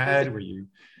come out Was ahead? Were you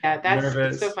Yeah, it's so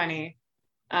nervous? funny.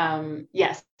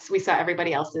 Yes, we saw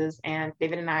everybody else's, and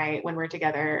David and I, when we're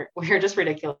together, we're just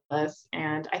ridiculous.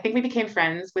 And I think we became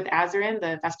friends with Azarin,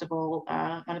 the festival,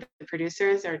 one of the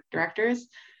producers or directors.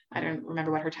 I don't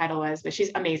remember what her title was, but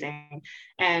she's amazing.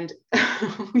 And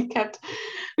we kept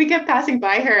we kept passing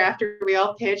by her after we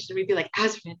all pitched, and we'd be like,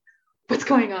 Azarin, what's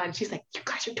going on? She's like, you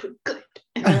guys are doing good.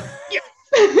 And we're like, yes.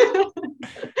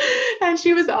 And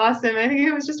she was awesome. I think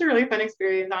it was just a really fun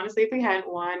experience, honestly, if we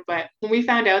hadn't won. But when we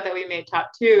found out that we made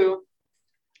top two,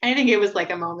 I think it was like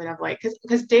a moment of like,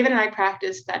 because David and I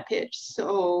practiced that pitch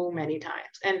so many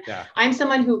times. And Yeah. I'm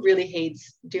someone who really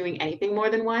hates doing anything more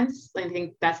than once. I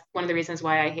think that's one of the reasons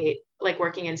why I hate like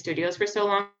working in studios for so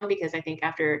long, because I think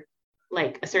after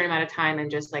like a certain amount of time and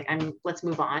just like, let's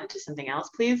move on to something else,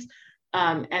 please.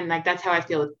 And like, that's how I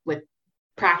feel with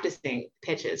practicing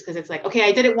pitches, because it's like, okay,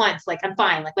 I did it once, like I'm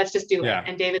fine, like let's just do it. Yeah.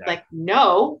 And David's Yeah. like,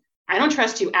 no, I don't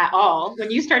trust you at all. When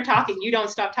you start talking, you don't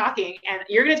stop talking, and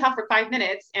you're going to talk for 5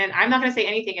 minutes and I'm not going to say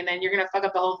anything, and then you're going to fuck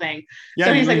up the whole thing. Yeah.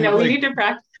 So You he's like, only have no, we like need to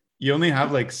practice. you only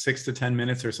have like 6 to 10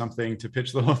 minutes or something to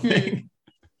pitch the whole thing.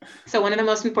 So one of the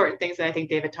most important things that I think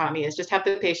David taught me is just have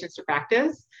the patience to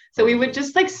practice. So we Totally. would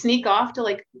just like sneak off to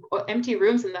like empty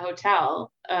rooms in the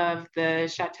hotel of the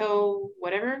chateau,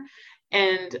 whatever.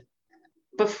 And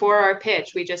before our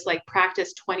pitch, we just like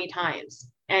practiced 20 times,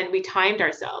 and we timed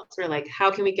ourselves. We're like, how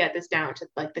can we get this down to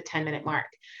like the 10-minute mark?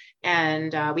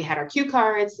 And we had our cue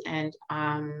cards, and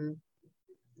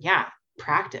yeah,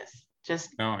 practice.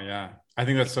 Just Oh yeah. I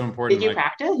think that's so did important. you Like,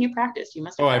 practice? You practiced. You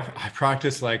must oh, have I practiced. I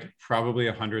practiced like probably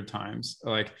 100 times.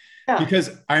 Like Oh, because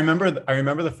I remember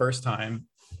the first time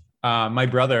my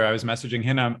brother, I was messaging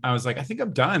him. I was like, I think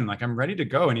I'm done. Like, I'm ready to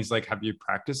go. And he's like, have you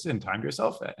practiced and timed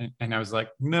yourself? And I was like,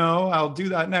 no, I'll do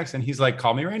that next. And he's like,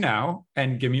 call me right now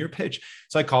and give me your pitch.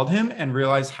 So I called him and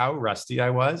realized how rusty I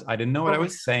was. I didn't know what oh I my,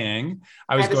 was saying.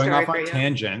 I I was have a going story off for on you.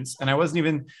 tangents and I wasn't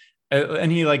even,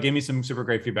 and he like gave me some super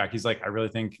great feedback. He's like, I really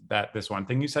think that this one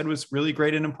thing you said was really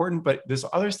great and important, but this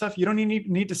other stuff, you don't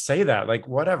need to say that. Like,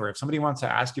 whatever. If somebody wants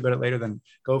to ask you about it later, then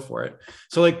go for it.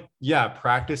 So like, yeah,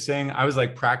 practicing. I was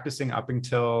like practicing up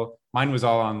until mine was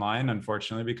all online,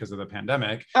 unfortunately, because of the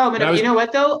pandemic. Oh, But I but was, you know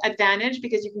what though? Advantage,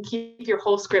 because you can keep your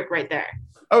whole script right there,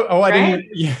 I didn't right? even,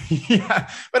 yeah, yeah.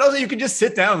 But also you could just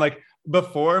sit down. Like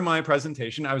before my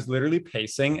presentation, I was literally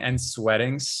pacing and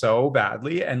sweating so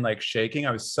badly and like shaking.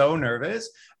 I was so nervous.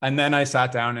 And then I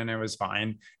sat down and it was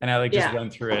fine. And I like just Yeah,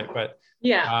 went through it. But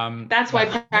yeah. That's why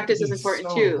yeah, practice is practicing is important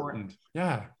so too, important.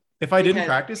 Yeah. If I didn't because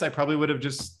practice, I probably would have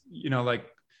just, like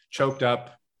choked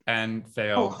up and oh,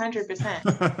 failed.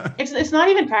 100%. It's not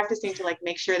even practicing to like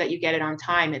make sure that you get it on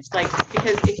time. It's like,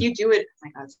 because if you do it, oh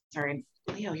my God, sorry,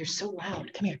 Leo, you're so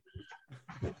loud. Come here.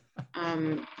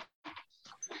 Um,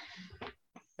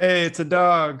 Hey, it's a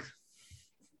dog.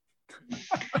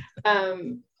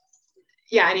 um,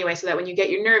 yeah. Anyway, so that when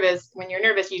you're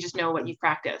nervous, you just know what you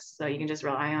practice, so you can just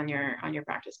rely on your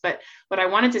practice. But what I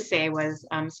wanted to say was,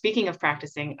 speaking of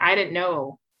practicing, I didn't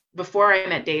know before I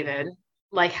met David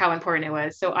like how important it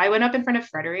was. So I went up in front of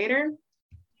Frederator,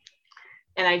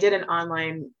 and I did an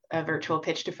online virtual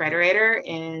pitch to Frederator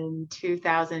in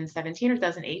 2017 or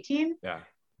 2018, Yeah.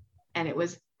 and it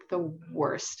was the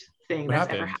worst thing What that's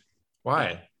ever happened? happened.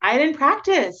 Why? I didn't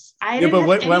practice. I Yeah, didn't but have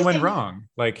what went anything. wrong?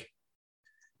 Like,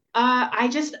 I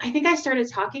think I started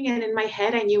talking, and in my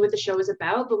head, I knew what the show was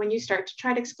about. But when you start to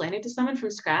try to explain it to someone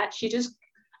from scratch,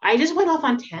 I just went off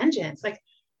on tangents. Like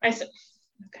I said,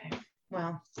 okay,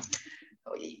 well,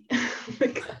 oh, my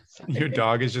God, your sorry.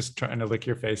 dog is just trying to lick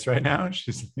your face right now.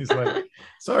 He's like,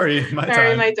 sorry, my Sorry,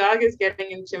 time. my dog is getting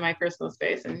into my personal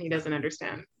space, and he doesn't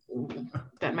understand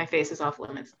that my face is off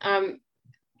limits.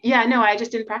 Yeah, no, I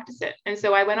just didn't practice it, and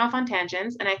so I went off on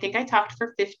tangents, and I think I talked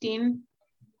for 15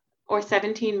 or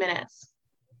 17 minutes.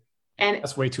 And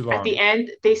That's way too at the long.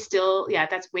 end, they still, yeah,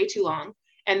 that's way too long.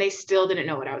 And they still didn't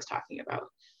know what I was talking about.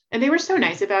 And they were so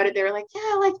nice about it. They were like,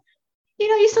 yeah, like,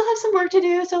 you still have some work to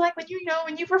do. So, like, when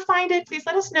you've refined it, please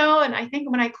let us know. And I think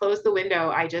when I closed the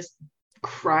window, I just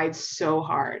cried so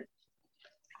hard,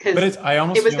 But because I it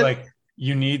almost was feel the, like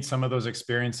you need some of those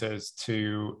experiences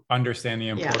to understand the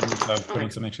yeah. importance of Oh my putting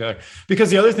God. something together.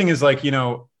 Because the other thing is like,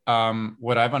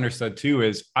 what I've understood too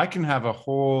is I can have a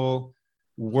whole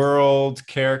world,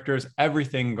 characters,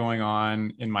 everything going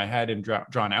on in my head and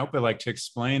drawn out, but like to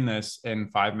explain this in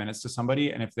 5 minutes to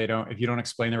somebody, and if you don't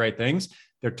explain the right things,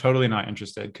 they're totally not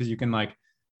interested, because you can like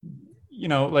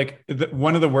like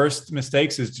one of the worst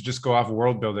mistakes is to just go off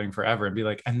world building forever and be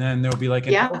like, and then there'll be like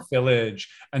an Yeah. elf village,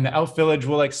 and the elf village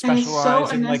will like And it's so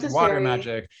specialize in like water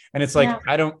unnecessary. magic. And it's Yeah. like,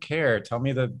 I don't care. Tell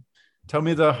me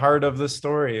the heart of the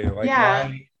story. Like,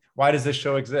 Yeah. why does this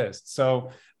show exist?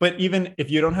 So, but even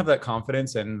if you don't have that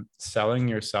confidence in selling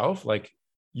yourself, like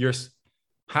you're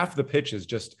half the pitch is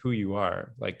just who you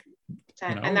are. Like,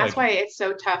 And that's like why it's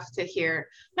so tough to hear,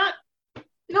 not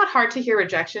not hard to hear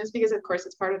rejections because of course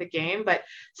it's part of the game, but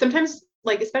sometimes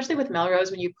like especially with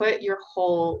Melrose, when you put your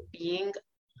whole being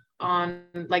on,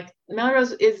 like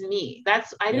Melrose is me.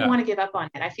 That's I didn't yeah, want to give up on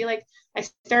it. I feel like I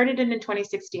started it in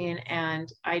 2016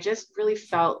 and I just really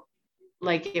felt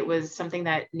like it was something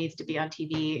that needs to be on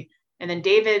TV. And then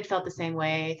David felt the same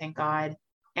way, thank God.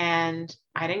 And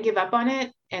I didn't give up on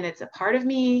it. And it's a part of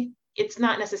me. It's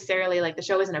not necessarily like the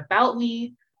show isn't about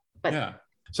me, but yeah.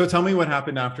 So tell me what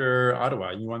happened after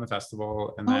Ottawa. You won the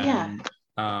festival, and oh yeah.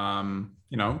 then,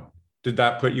 did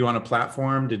that put you on a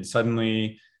platform? Did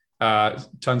suddenly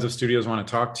tons of studios want to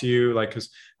talk to you? Like,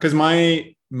 because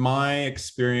my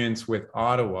experience with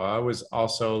Ottawa was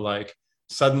also like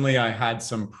suddenly I had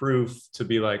some proof to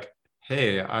be like,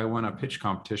 hey, I won a pitch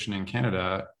competition in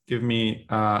Canada. Give me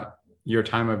your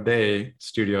time of day,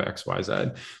 Studio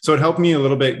XYZ. So it helped me a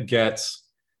little bit get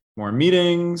more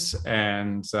meetings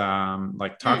and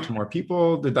like talk to more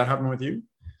people. Did that happen with you?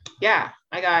 Yeah,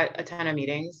 I got a ton of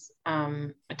meetings.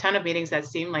 A ton of meetings that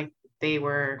seemed like they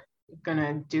were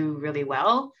gonna do really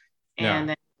well, Yeah. and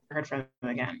then I heard from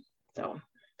them again. So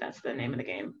that's the name of the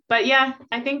game. But yeah,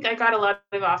 I think I got a lot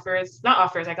of offers. Not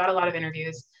offers. I got a lot of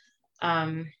interviews.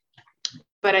 Um,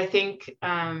 but I think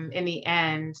in the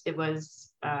end, it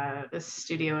was the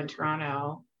studio in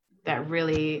Toronto that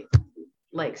really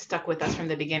like stuck with us from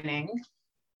the beginning.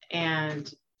 And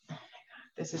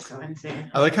this is so insane.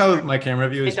 I like how my camera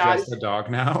view My is just dog's a dog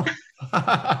now.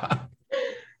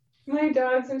 my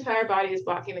dog's entire body is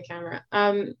blocking the camera.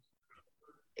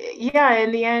 Yeah,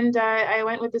 in the end, I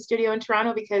went with the studio in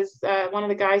Toronto because one of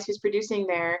the guys who's producing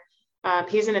there,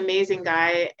 he's an amazing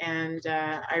guy, and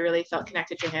I really felt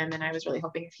connected to him. And I was really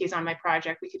hoping if he's on my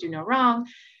project, we could do no wrong.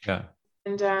 Yeah.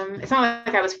 And it's not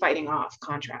like I was fighting off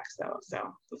contracts, though.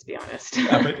 So let's be honest.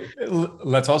 Yeah, but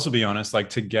let's also be honest, like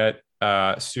to get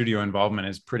studio involvement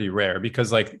is pretty rare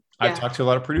because like I've Yeah. talked to a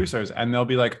lot of producers and they'll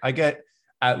be like, I get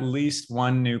at least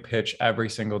one new pitch every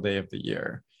single day of the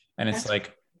year. And it's That's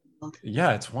like, wild.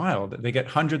 yeah, it's wild. They get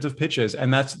hundreds of pitches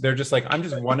and they're just like, I'm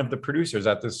just one of the producers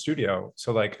at this studio.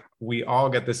 So like we all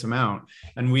get this amount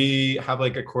and we have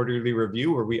like a quarterly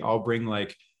review where we all bring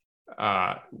like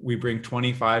we bring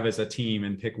 25 as a team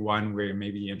and pick one we're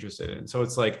maybe interested in. So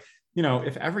it's like,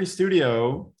 if every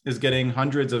studio is getting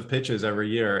hundreds of pitches every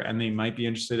year and they might be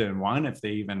interested in one, if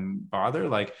they even bother,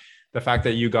 like the fact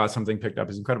that you got something picked up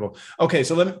is incredible. Okay.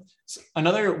 So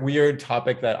another weird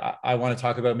topic that I want to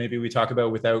talk about, maybe we talk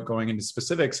about without going into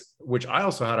specifics, which I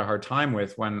also had a hard time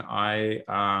with when I,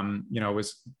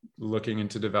 was looking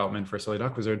into development for Silly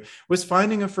Duck Wizard, was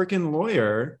finding a freaking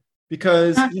lawyer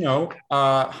because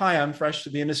hi, I'm fresh to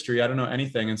the industry, I don't know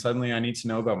anything, and suddenly I need to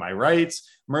know about my rights,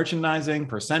 merchandising,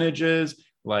 percentages,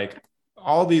 like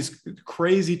all these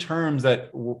crazy terms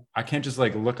that I can't just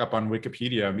like look up on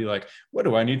Wikipedia and be like, what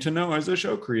do I need to know as a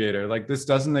show creator? Like this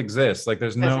doesn't exist. Like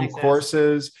there's Doesn't no exist.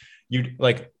 courses. You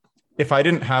like, if I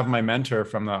didn't have my mentor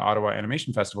from the Ottawa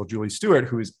Animation Festival, Julie Stewart,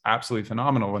 who is absolutely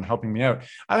phenomenal in helping me out,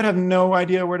 I would have no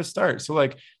idea where to start. So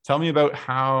like, tell me about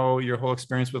how your whole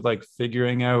experience with like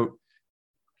figuring out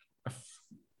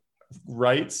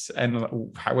rights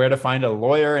and where to find a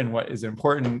lawyer and what is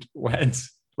important when,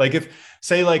 like, if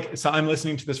say like, so I'm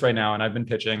listening to this right now and I've been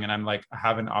pitching and I'm like, I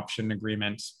have an option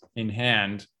agreement in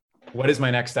hand. What is my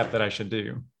next step that I should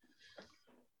do?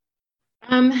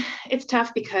 It's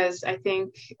tough because I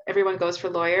think everyone goes for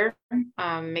lawyer.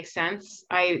 Makes sense.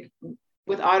 I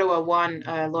with Ottawa won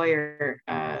a lawyer.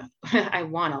 I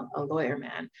won a lawyer,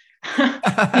 man.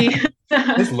 he,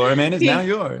 This lawyer man is now he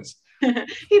yours.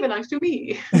 he belongs to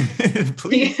me.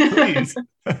 Please, please.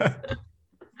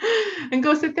 And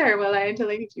go sit there while I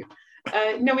interrogate you.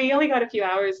 No, we only got a few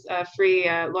hours free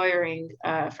lawyering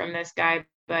from this guy,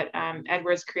 but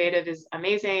Edwards Creative is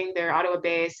amazing. They're Ottawa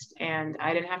based, and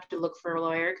I didn't have to look for a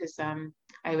lawyer because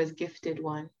I was gifted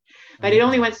one. But it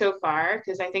only went so far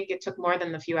because I think it took more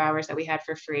than the few hours that we had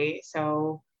for free.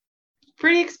 So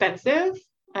pretty expensive.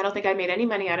 I don't think I made any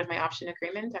money out of my option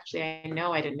agreement. Actually, I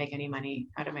know I didn't make any money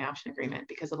out of my option agreement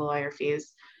because of the lawyer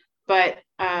fees. But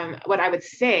what I would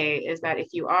say is that if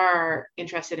you are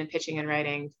interested in pitching and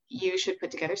writing, you should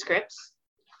put together scripts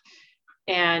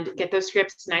and get those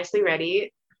scripts nicely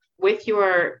ready with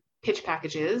your pitch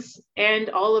packages and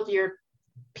all of your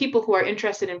people who are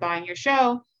interested in buying your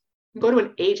show go to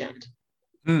an agent,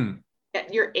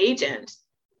 get your agent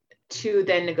to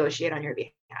then negotiate on your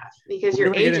behalf, because Where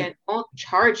your do I get agent won't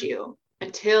charge you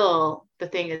until the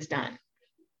thing is done.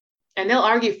 And they'll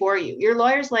argue for you. Your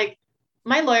lawyer's like,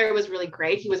 my lawyer was really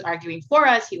great. He was arguing for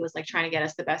us. He was like trying to get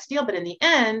us the best deal. But in the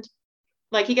end,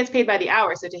 like, he gets paid by the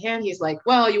hour. So to him, he's like,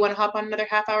 well, you want to hop on another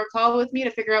half-hour call with me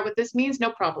to figure out what this means? No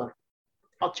problem.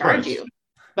 I'll charge you,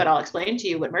 but I'll explain to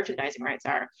you what merchandising rights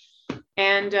are.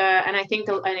 And I think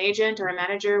an agent or a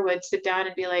manager would sit down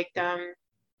and be like,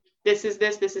 this is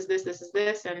this, this is this, this is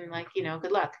this, and like, you know,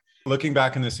 good luck. Looking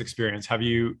back in this experience, have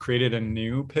you created a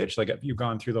new pitch? Like, have you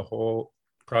gone through the whole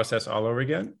process all over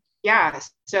again? Yeah.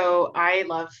 So I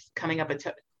love coming up with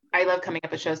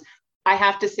shows. I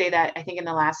have to say that I think in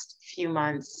the last few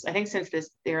months, I think since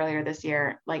earlier this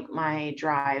year, like my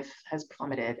drive has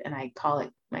plummeted, and I call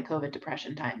it my COVID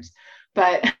depression times.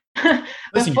 But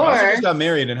Listen, you also before, just got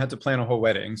married and had to plan a whole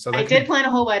wedding. So I did plan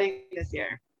a whole wedding this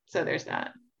year. So there's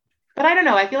that. But I don't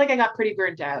know. I feel like I got pretty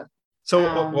burnt out.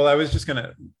 So, well, I was just going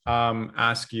to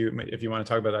ask you if you want to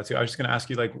talk about that too. I was just going to ask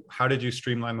you, like, how did you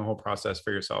streamline the whole process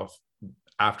for yourself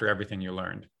after everything you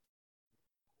learned?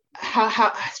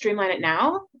 How streamline it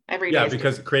now? Every day. Yeah,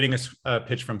 because creating a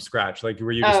pitch from scratch, like,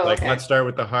 were you just like, let's start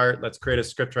with the heart, let's create a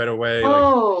script right away?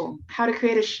 Oh, like, how to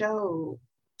create a show.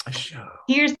 A show.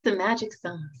 Here's the magic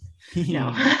sauce.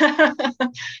 No.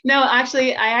 No,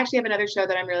 actually, I have another show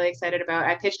that I'm really excited about.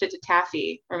 I pitched it to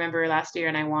Taffy, remember, last year,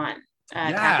 and I won.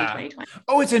 Taffy 2020.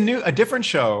 Oh, it's a different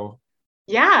show.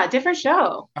 Yeah, different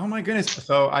show. Oh my goodness.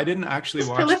 So I didn't actually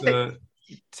watch the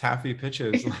Taffy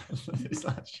pitches.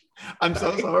 I'm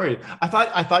so sorry. I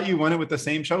thought you won it with the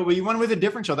same show, but you won with a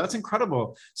different show. That's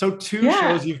incredible. So two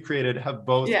shows you've created have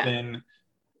both been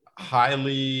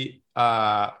highly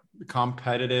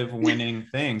competitive, winning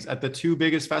things at the two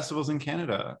biggest festivals in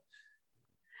Canada.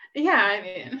 Yeah, I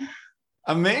mean,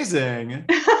 amazing.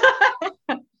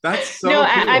 That's so cool.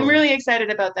 I'm really excited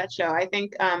about that show. I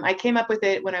think I came up with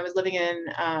it when I was living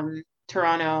in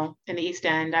Toronto in the East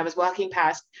End. I was walking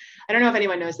past, I don't know if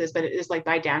anyone knows this, but it is like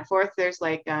by Danforth, there's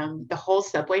like the whole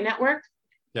subway network.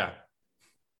 Yeah.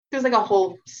 There's like a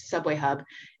whole subway hub.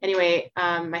 Anyway,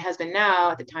 my husband now,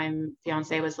 at the time,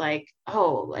 fiance, was like,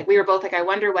 oh, like we were both like, I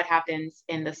wonder what happens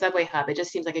in the subway hub. It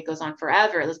just seems like it goes on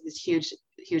forever. It was this huge,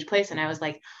 huge place. And I was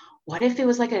like, what if it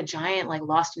was like a giant, like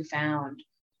lost and found?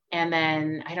 And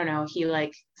then, I don't know, he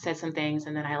like said some things,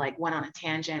 and then I like went on a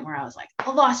tangent where I was like, a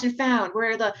lost and found,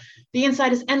 where the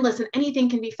inside is endless and anything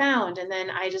can be found. And then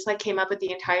I just like came up with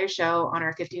the entire show on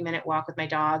our 15-minute walk with my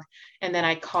dog. And then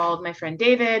I called my friend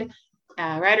David,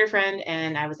 writer friend,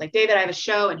 and I was like, David, I have a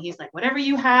show. And he's like, whatever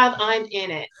you have, I'm in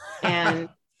it. And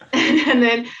and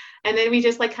then we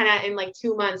just like kind of in like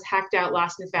 2 months hacked out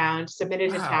Lost and Found,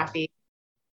 submitted to Taffy.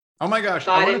 Oh my gosh.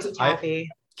 Got into Taffy.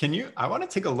 I want to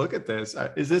take a look at this.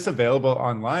 Is this available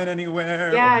online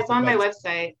anywhere? Yeah, it's on my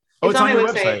website. Oh, it's on your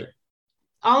website.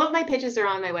 All of my pitches are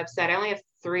on my website. I only have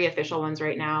 3 official ones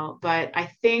right now, but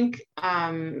I think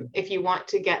if you want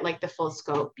to get like the full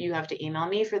scope, you have to email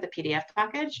me for the PDF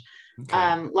package.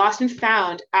 Okay. Lost and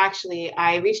Found, actually,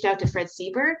 I reached out to Fred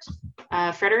Siebert,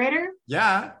 Frederator.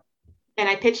 Yeah. And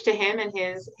I pitched to him and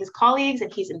his colleagues,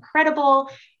 and he's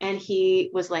incredible. And he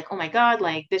was like, oh my God,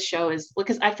 like this show is,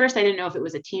 because at first I didn't know if it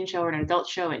was a teen show or an adult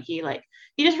show. And he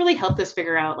just really helped us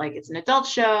figure out like it's an adult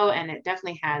show and it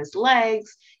definitely has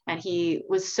legs. And he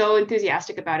was so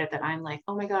enthusiastic about it that I'm like,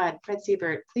 oh my God, Fred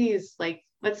Siebert, please, like,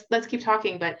 let's keep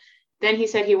talking. But then he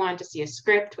said he wanted to see a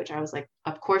script, which I was like,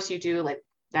 of course you do. Like,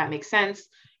 that makes sense.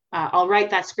 I'll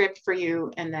write that script for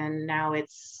you. And then now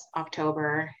it's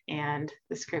October and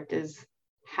the script is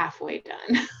halfway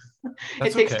done.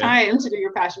 It takes time to do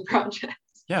your passion projects.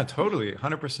 Yeah, totally.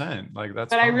 100%. Like that's,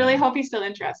 but fine. I really hope he's still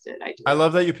interested. I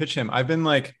love that you pitch him. I've been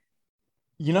like,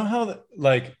 you know how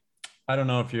like, I don't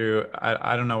know if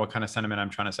I don't know what kind of sentiment I'm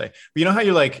trying to say, but you know how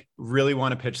you like really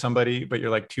want to pitch somebody, but you're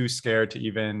like too scared to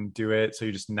even do it. So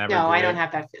you just never. No, I don't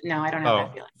have that. No, I don't have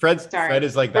that feeling. Fred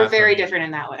is like that. We're very different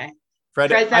in that way.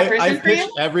 Fred's that person I've pitched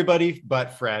everybody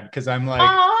but Fred, because I'm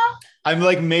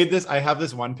like made this. I have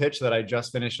this one pitch that I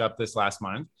just finished up this last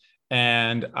month,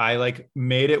 and I like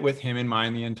made it with him in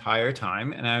mind the entire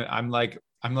time. And I'm like,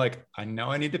 I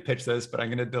know I need to pitch this, but I'm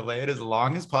going to delay it as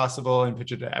long as possible and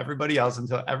pitch it to everybody else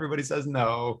until everybody says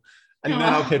no. And then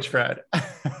I'll pitch Fred.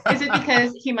 Is it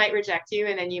because he might reject you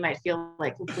and then you might feel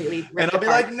like completely ripped and I'll be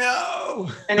apart? Like,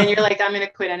 no. And then you're like, I'm going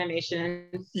to quit animation.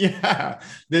 Yeah.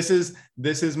 This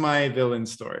is my villain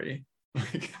story.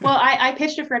 Well, I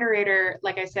pitched a Frederator,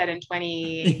 like I said, in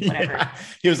 20, whatever. Yeah.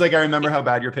 He was like, I remember how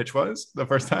bad your pitch was the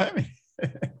first time.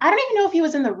 I don't even know if he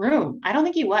was in the room. I don't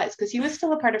think he was, because he was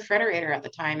still a part of Frederator at the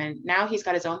time, and now he's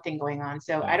got his own thing going on.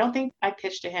 So I don't think I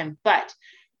pitched to him. But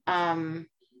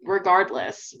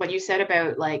regardless, what you said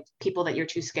about like people that you're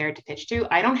too scared to pitch to,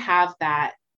 I don't have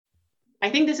that. I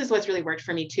think this is what's really worked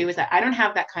for me too, is that I don't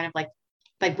have that kind of like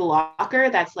blocker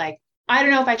that's like, I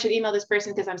don't know if I should email this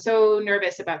person because I'm so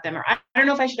nervous about them, or I don't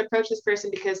know if I should approach this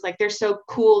person because like they're so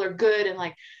cool or good, and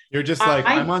like You're just like,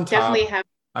 I'm on top. definitely have.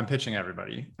 I'm pitching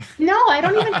everybody. No, I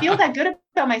don't even feel that good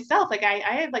about myself. Like I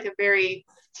have like a very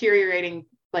deteriorating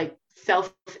like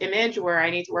self-image where I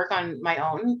need to work on my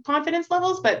own confidence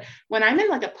levels. But when I'm in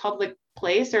like a public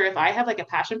place, or if I have like a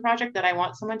passion project that I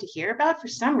want someone to hear about, for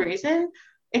some reason,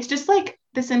 it's just like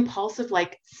this impulsive,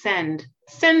 like send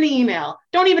the email.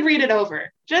 Don't even read it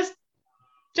over. Just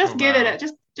give it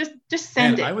just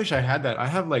send it. I wish I had that. I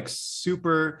have like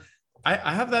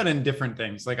I have that in different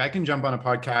things. Like I can jump on a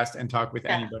podcast and talk with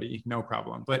anybody, no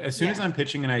problem. But as soon as I'm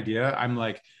pitching an idea, I'm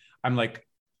like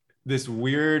this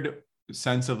weird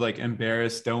sense of like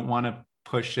embarrassed, don't want to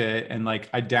push it. And like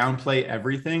I downplay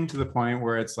everything to the point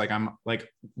where it's like I'm like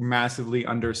massively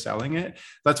underselling it.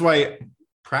 That's why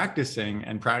practicing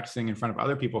in front of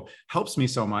other people helps me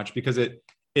so much, because it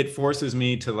forces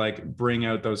me to like bring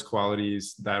out those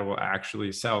qualities that will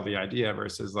actually sell the idea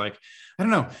versus like, I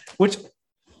don't know, which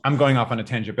I'm going off on a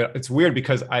tangent, but it's weird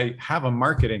because I have a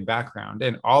marketing background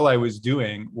and all I was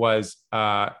doing was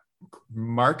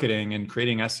marketing and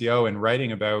creating SEO and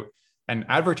writing about and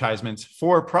advertisements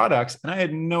for products. And I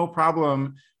had no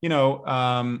problem,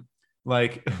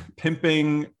 like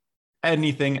pimping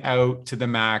anything out to the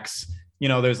max.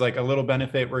 There's like a little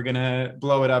benefit, we're going to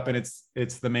blow it up and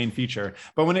it's the main feature.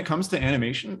 But when it comes to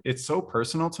animation, it's so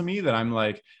personal to me that I'm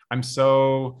like, I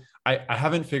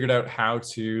haven't figured out how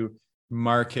to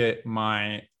market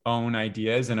my own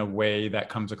ideas in a way that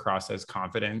comes across as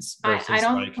confidence versus I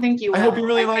don't think you will. I hope you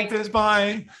really like this.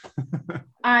 Bye.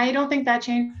 I don't think that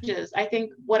changes. I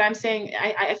think what I'm saying,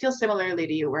 I feel similarly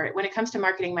to you, where when it comes to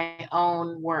marketing my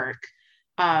own work,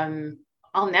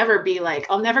 I'll never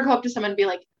go up to someone and be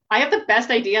like, I have the best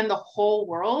idea in the whole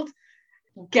world.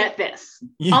 Get this.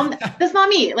 Yeah. That's not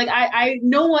me. Like I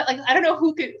know what, like, I don't know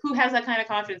who has that kind of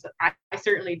confidence. I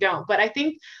certainly don't. But I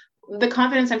think the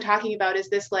confidence I'm talking about is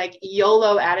this like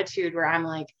YOLO attitude where I'm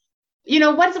like,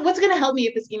 what's going to help me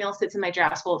if this email sits in my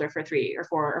drafts folder for 3 or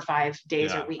 4 or 5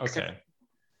 days or weeks. Okay.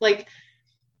 Like,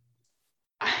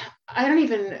 I don't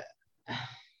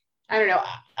know.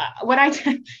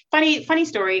 Funny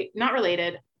story, not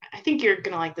related. I think you're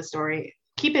going to like the story.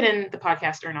 Keep it in the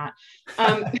podcast or not.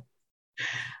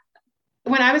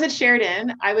 When I was at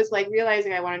Sheridan, I was like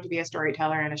realizing I wanted to be a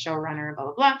storyteller and a showrunner, blah,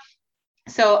 blah, blah.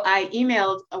 So I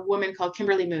emailed a woman called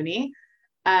Kimberly Mooney,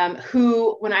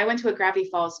 who, when I went to a Gravity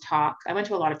Falls talk, I went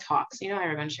to a lot of talks.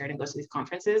 Everyone in Sheridan goes to these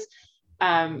conferences.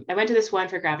 I went to this one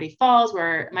for Gravity Falls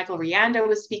where Michael Rianda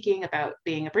was speaking about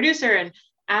being a producer. And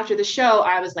after the show,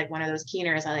 I was like one of those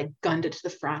keeners. I like gunned it to the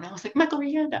front. I was like, Michael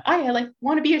Rianda, I like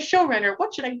want to be a showrunner.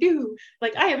 What should I do?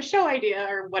 Like, I have a show idea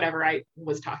or whatever I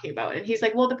was talking about. And he's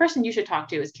like, well, the person you should talk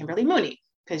to is Kimberly Mooney,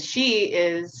 because she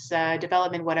is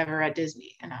development whatever at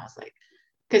Disney. And I was like,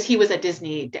 because he was at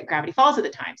Disney Gravity Falls at the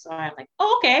time. So I'm like,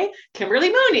 oh, okay,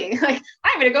 Kimberly Mooney. Like,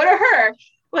 I'm going to go to her.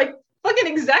 Like,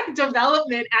 fucking exec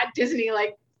development at Disney,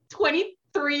 like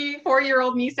 23,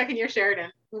 4-year-old me, second year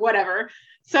Sheridan, whatever.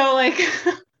 So like,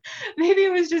 maybe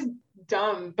it was just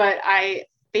dumb, but I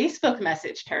Facebook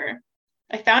messaged her.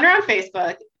 I found her on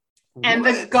Facebook. And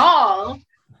the gall,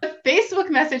 the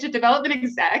Facebook message a development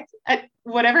exec at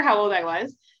whatever, how old I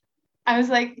was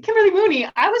like, Kimberly Mooney,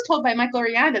 I was told by Michael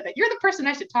Rianda that you're the person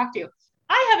I should talk to.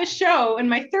 I have a show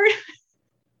in it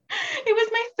was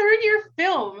my 3rd year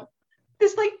film,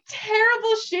 this like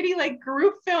terrible, shitty, like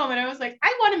group film. And I was like,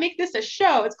 I want to make this a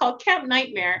show. It's called Camp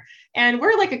Nightmare. And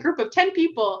we're like a group of 10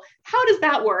 people. How does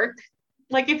that work?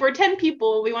 Like, if we're 10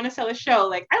 people, we want to sell a show.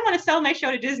 Like, I want to sell my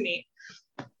show to Disney.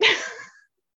 And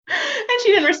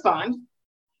she didn't respond.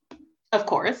 Of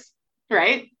course.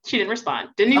 Right? She didn't respond.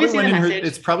 Didn't even see the message.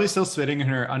 It's probably still sitting in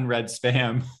her unread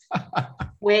spam.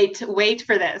 Wait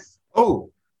for this.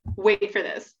 Oh. Wait for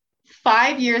this.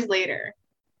 5 years later,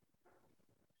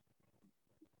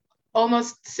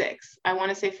 almost 6, I want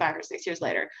to say 5 or 6 years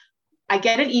later, I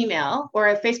get an email or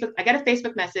I get a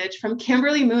Facebook message from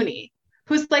Kimberly Mooney,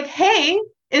 who's like, hey,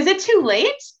 is it too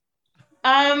late?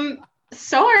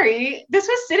 Sorry, this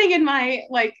was sitting in my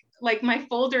like my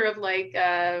folder of like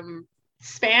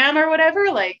spam or whatever,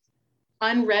 like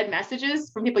unread messages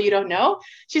from people you don't know.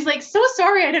 She's like, so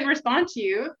sorry I didn't respond to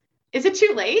you. Is it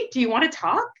too late? Do you want to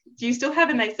talk? Do you still have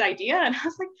a nice idea? And I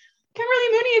was like,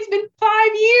 Kimberly Mooney, it's been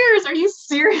 5 years. Are you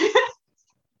serious?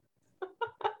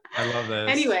 I love this.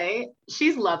 Anyway,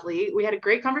 she's lovely. We had a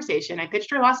great conversation. I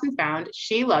pitched her Lost and Found.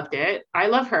 She loved it. I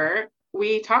love her.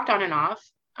 We talked on and off.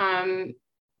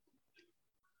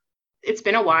 It's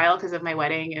been a while because of my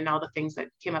wedding and all the things that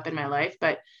came up in my life,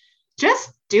 but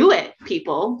just do it,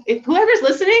 people. If whoever's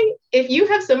listening, if you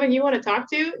have someone you want to talk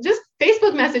to, just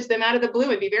Facebook message them out of the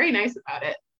blue and be very nice about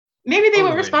it. Maybe they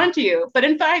won't respond to you, but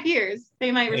in 5 years,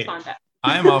 they might respond back.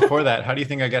 I am all for that. How do you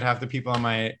think I get half the people on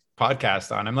my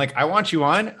podcast on? I'm like, I want you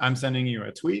on. I'm sending you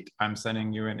a tweet. I'm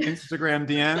sending you an Instagram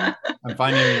DM. I'm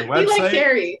finding your website. Like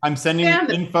Carrie. I'm sending you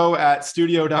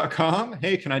info@studio.com.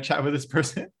 Hey, can I chat with this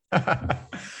person?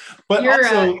 But you're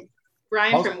also,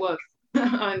 Ryan from Wook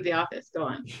on The Office. Go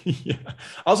on. Yeah.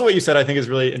 Also, what you said, I think, is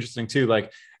really interesting too.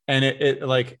 Like, and it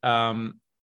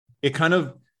kind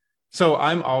of. So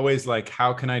I'm always like,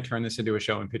 how can I turn this into a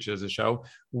show and pitch it as a show?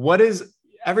 What is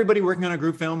everybody working on a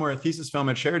group film or a thesis film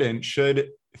at Sheridan should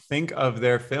think of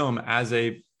their film as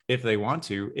if they want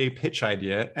to, a pitch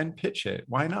idea and pitch it.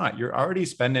 Why not? You're already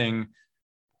spending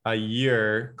a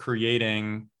year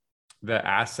creating the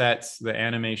assets, the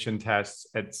animation tests,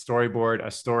 a storyboard,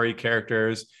 a story,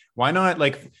 characters. Why not?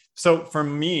 Like, so for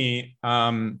me,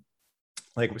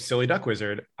 like with Silly Duck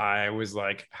Wizard, I was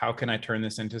like, how can I turn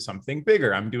this into something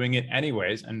bigger? I'm doing it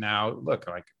anyways. And now look,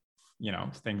 like, you know,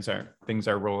 things are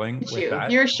rolling with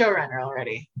that. You're a showrunner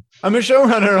already. I'm a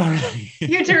showrunner already.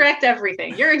 You direct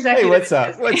everything. You're executive. Hey, what's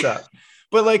up? What's up?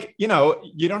 But like, you know,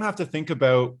 you don't have to think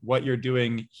about what you're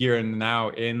doing here and now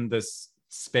in this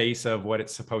space of what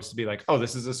it's supposed to be like. Oh,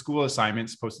 this is a school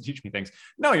assignment supposed to teach me things.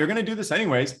 No, you're going to do this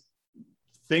anyways.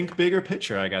 Think bigger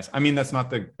picture, I guess. I mean, that's not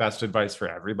the best advice for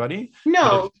everybody.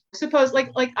 No, suppose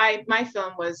my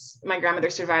film was my grandmother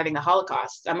surviving the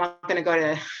Holocaust. I'm not going to go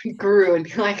to Guru and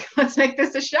be like, let's make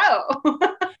this a show.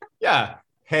 Yeah.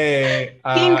 Hey,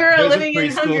 teen girl living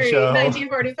in Hungary,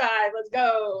 1945. Let's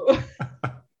go.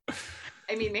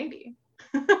 I mean, maybe.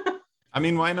 I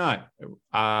mean, why not? No,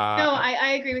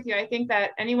 I agree with you. I think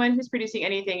that anyone who's producing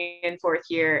anything in fourth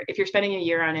year, if you're spending a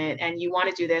year on it and you want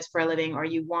to do this for a living, or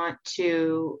you want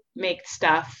to make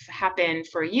stuff happen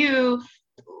for you,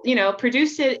 you know,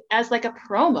 produce it as like a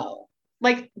promo.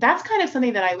 Like, that's kind of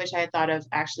something that I wish I had thought of,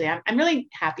 actually. I'm really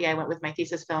happy I went with my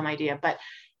thesis film idea, but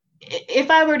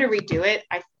if I were to redo it,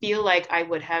 I feel like I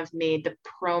would have made the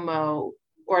promo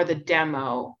or the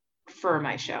demo for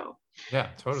my show. Yeah,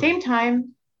 totally. Same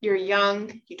time, you're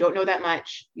young, you don't know that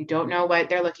much, you don't know what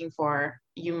they're looking for.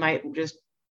 You might just,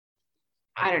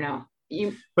 I don't know.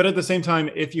 But at the same time,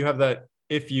 if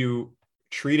you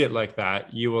treat it like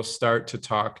that, you will start to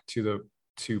talk to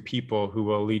people who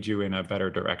will lead you in a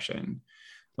better direction.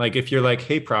 Like if you're like,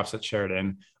 hey, profs at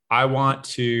Sheridan, I want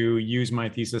to use my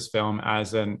thesis film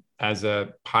as a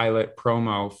pilot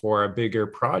promo for a bigger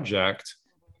project,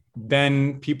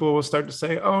 then people will start to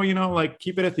say, oh, you know, like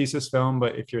keep it a thesis film.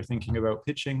 But if you're thinking about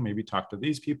pitching, maybe talk to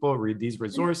these people, read these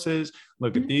resources,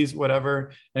 look at these,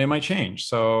 whatever, and it might change.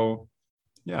 So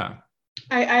yeah.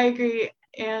 I agree.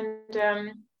 And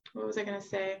what was I going to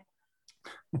say?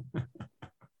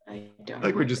 I don't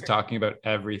like we're just talking about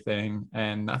everything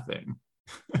and nothing.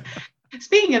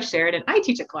 Speaking of Sheridan, I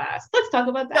teach a class. Let's talk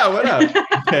about that. Yeah, what up?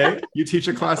 Okay, you teach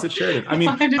a class at Sheridan. I mean,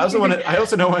 I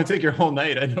also don't want to take your whole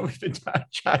night. I know we've been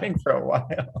chatting for a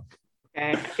while.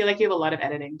 Okay, I feel like you have a lot of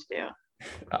editing to do.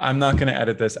 I'm not going to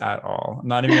edit this at all. I'm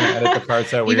not even going to edit the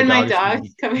parts out where even my dog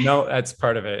coming. No, that's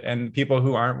part of it. And people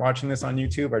who aren't watching this on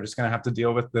YouTube are just going to have to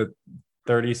deal with the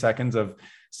 30 seconds of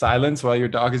silence while your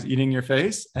dog is eating your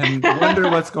face and wonder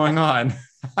what's going on.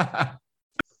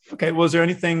 Okay, well, is there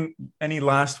any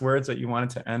last words that you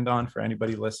wanted to end on for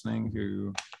anybody listening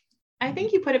who... I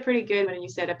think you put it pretty good when you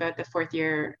said about the fourth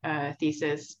year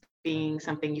thesis being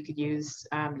something you could use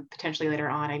potentially later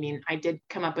on. I mean, I did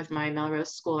come up with my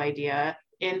Melrose School idea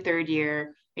in third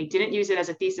year. I didn't use it as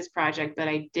a thesis project, but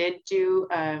I did do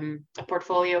a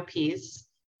portfolio piece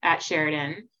at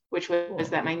Sheridan, which was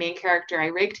that my main character, I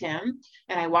rigged him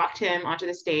and I walked him onto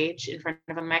the stage in front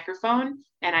of a microphone,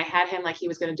 and I had him like he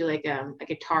was going to do like a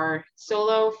guitar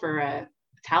solo for a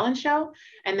talent show.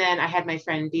 And then I had my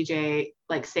friend BJ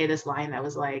like say this line that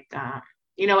was like,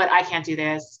 you know what, I can't do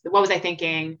this. What was I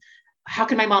thinking? How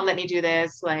can my mom let me do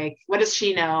this? Like, what does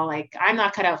she know? Like, I'm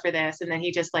not cut out for this. And then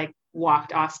he just like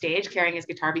walked off stage carrying his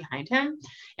guitar behind him.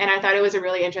 And I thought it was a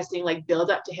really interesting like build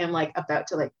up to him like about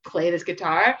to like play this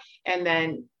guitar. And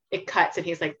then it cuts and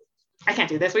he's like, I can't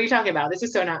do this. What are you talking about? This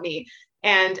is so not me.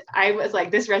 And I was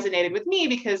like, this resonated with me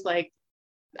because like,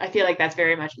 I feel like that's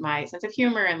very much my sense of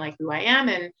humor and like who I am.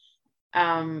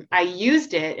 And I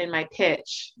used it in my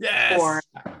pitch for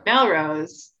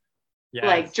Melrose,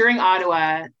 like during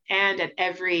Ottawa and at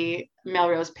every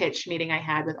Melrose pitch meeting I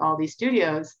had with all these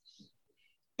studios.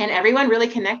 And everyone really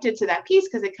connected to that piece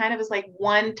because it kind of was like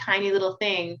one tiny little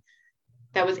thing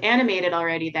that was animated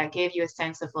already that gave you a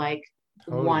sense of like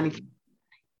one.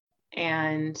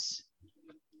 And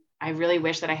I really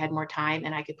wish that I had more time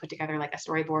and I could put together like a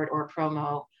storyboard or a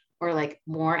promo or like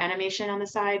more animation on the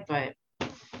side. But,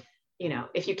 you know,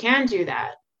 if you can do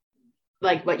that,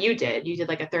 like what you did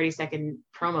like a 30-second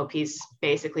promo piece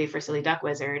basically for Silly Duck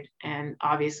Wizard. And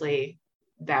obviously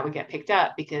that would get picked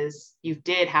up because you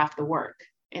did half the work.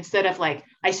 Instead of like,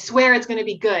 I swear it's going to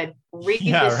be good. Read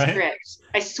the script.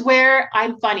 I swear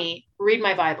I'm funny. Read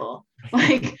my Bible.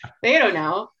 Like they don't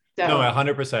know. So. No,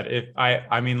 100%.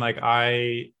 I mean, like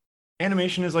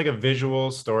animation is like a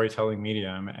visual storytelling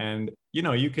medium, and you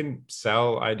know, you can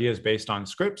sell ideas based on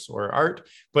scripts or art.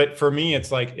 But for me,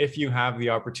 it's like if you have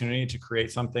the opportunity to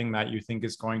create something that you think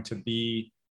is going to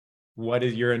be what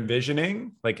is you're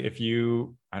envisioning, like if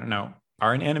you, I don't know,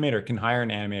 are an animator, can hire an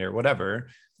animator, whatever,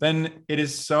 then it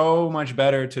is so much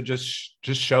better to just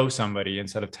show somebody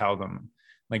instead of tell them.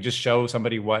 Like just show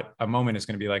somebody what a moment is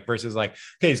going to be like versus like,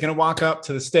 okay, he's going to walk up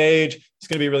to the stage. He's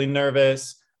going to be really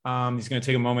nervous. He's going to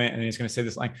take a moment and he's going to say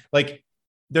this line. Like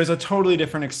there's a totally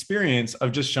different experience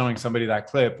of just showing somebody that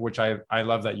clip, which I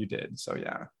love that you did. So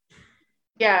yeah.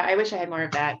 Yeah, I wish I had more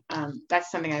of that. That's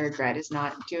something I regret is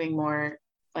not doing more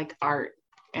like art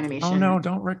animation. Oh no,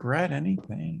 don't regret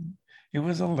anything. It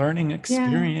was a learning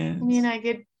experience. Yeah, I mean,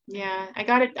 I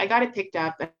got it picked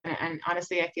up, and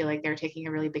honestly, I feel like they're taking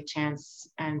a really big chance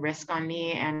and risk on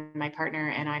me and my partner,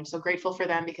 and I'm so grateful for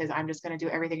them because I'm just going to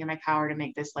do everything in my power to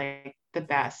make this like the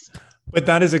best. But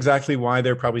that is exactly why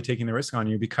they're probably taking the risk on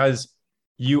you, because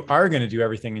you are going to do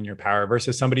everything in your power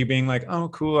versus somebody being like, oh,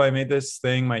 cool, I made this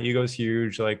thing, my ego's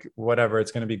huge, like whatever,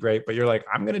 it's going to be great. But you're like,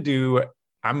 I'm going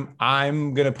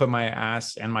to put my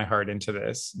ass and my heart into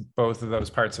this, both of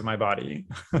those parts of my body.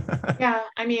 Yeah.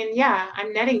 I mean,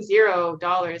 I'm netting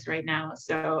 $0 right now.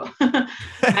 So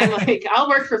I'm like, I'll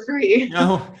work for free.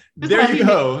 No, there you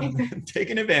go.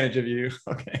 Taking advantage of you.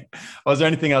 Okay. Was there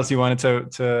anything else you wanted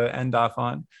to end off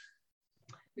on?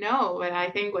 No, but I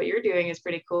think what you're doing is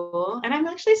pretty cool. And I'm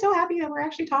actually so happy that we're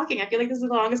actually talking. I feel like this is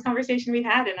the longest conversation we've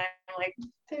had. And I'm like,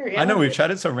 there we go. I know we've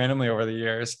chatted so randomly over the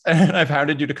years. And I've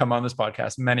hounded you to come on this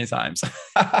podcast many times.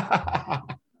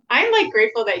 I'm like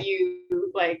grateful that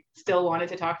you like still wanted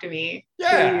to talk to me 2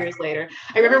 years later.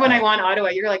 I remember when I won Ottawa,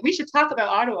 you were like, we should talk about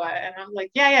Ottawa. And I'm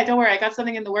like, yeah, don't worry. I got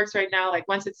something in the works right now. Like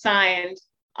once it's signed,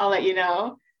 I'll let you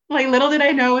know. Like little did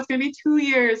I know it's going to be 2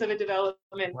 years of a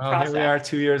development process. Here we are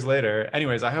 2 years later.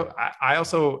 Anyways, I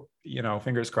also, you know,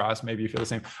 fingers crossed, maybe you feel the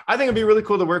same. I think it'd be really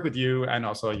cool to work with you and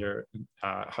also your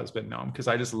husband, Noam, because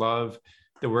I just love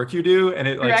the work you do. And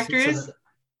it Directors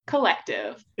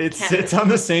Collective. It sits on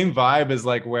the same vibe as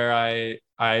like where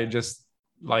I just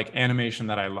like animation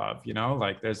that I love, you know,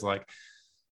 like there's like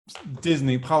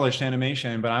Disney polished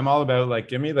animation, but I'm all about like,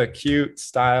 give me the cute,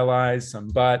 stylized, some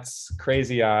butts,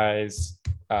 crazy eyes,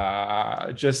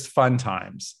 just fun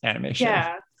times animation.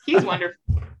 Yeah, he's wonderful.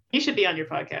 He should be on your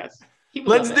podcast.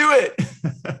 Let's do it.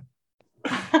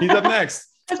 He's up next.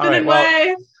 Husband and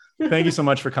wife. Thank you so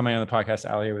much for coming on the podcast,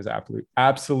 Ali. It was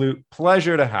absolute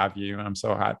pleasure to have you. I'm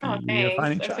so happy. Oh, thanks.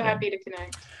 I'm so happy to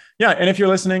connect. Yeah, and if you're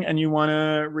listening and you want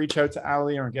to reach out to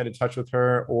Ali or get in touch with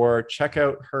her or check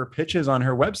out her pitches on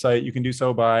her website, you can do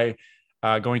so by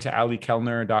going to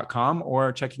alikellner.com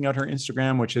or checking out her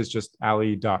Instagram, which is just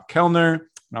ali.kellner.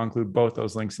 And I'll include both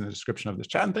those links in the description of this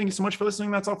chat. And thank you so much for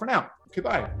listening. That's all for now.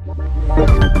 Goodbye.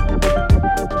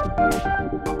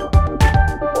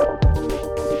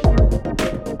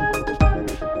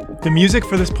 The music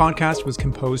for this podcast was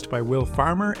composed by Will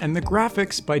Farmer and the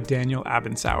graphics by Daniel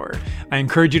Abensauer. I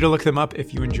encourage you to look them up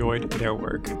if you enjoyed their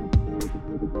work.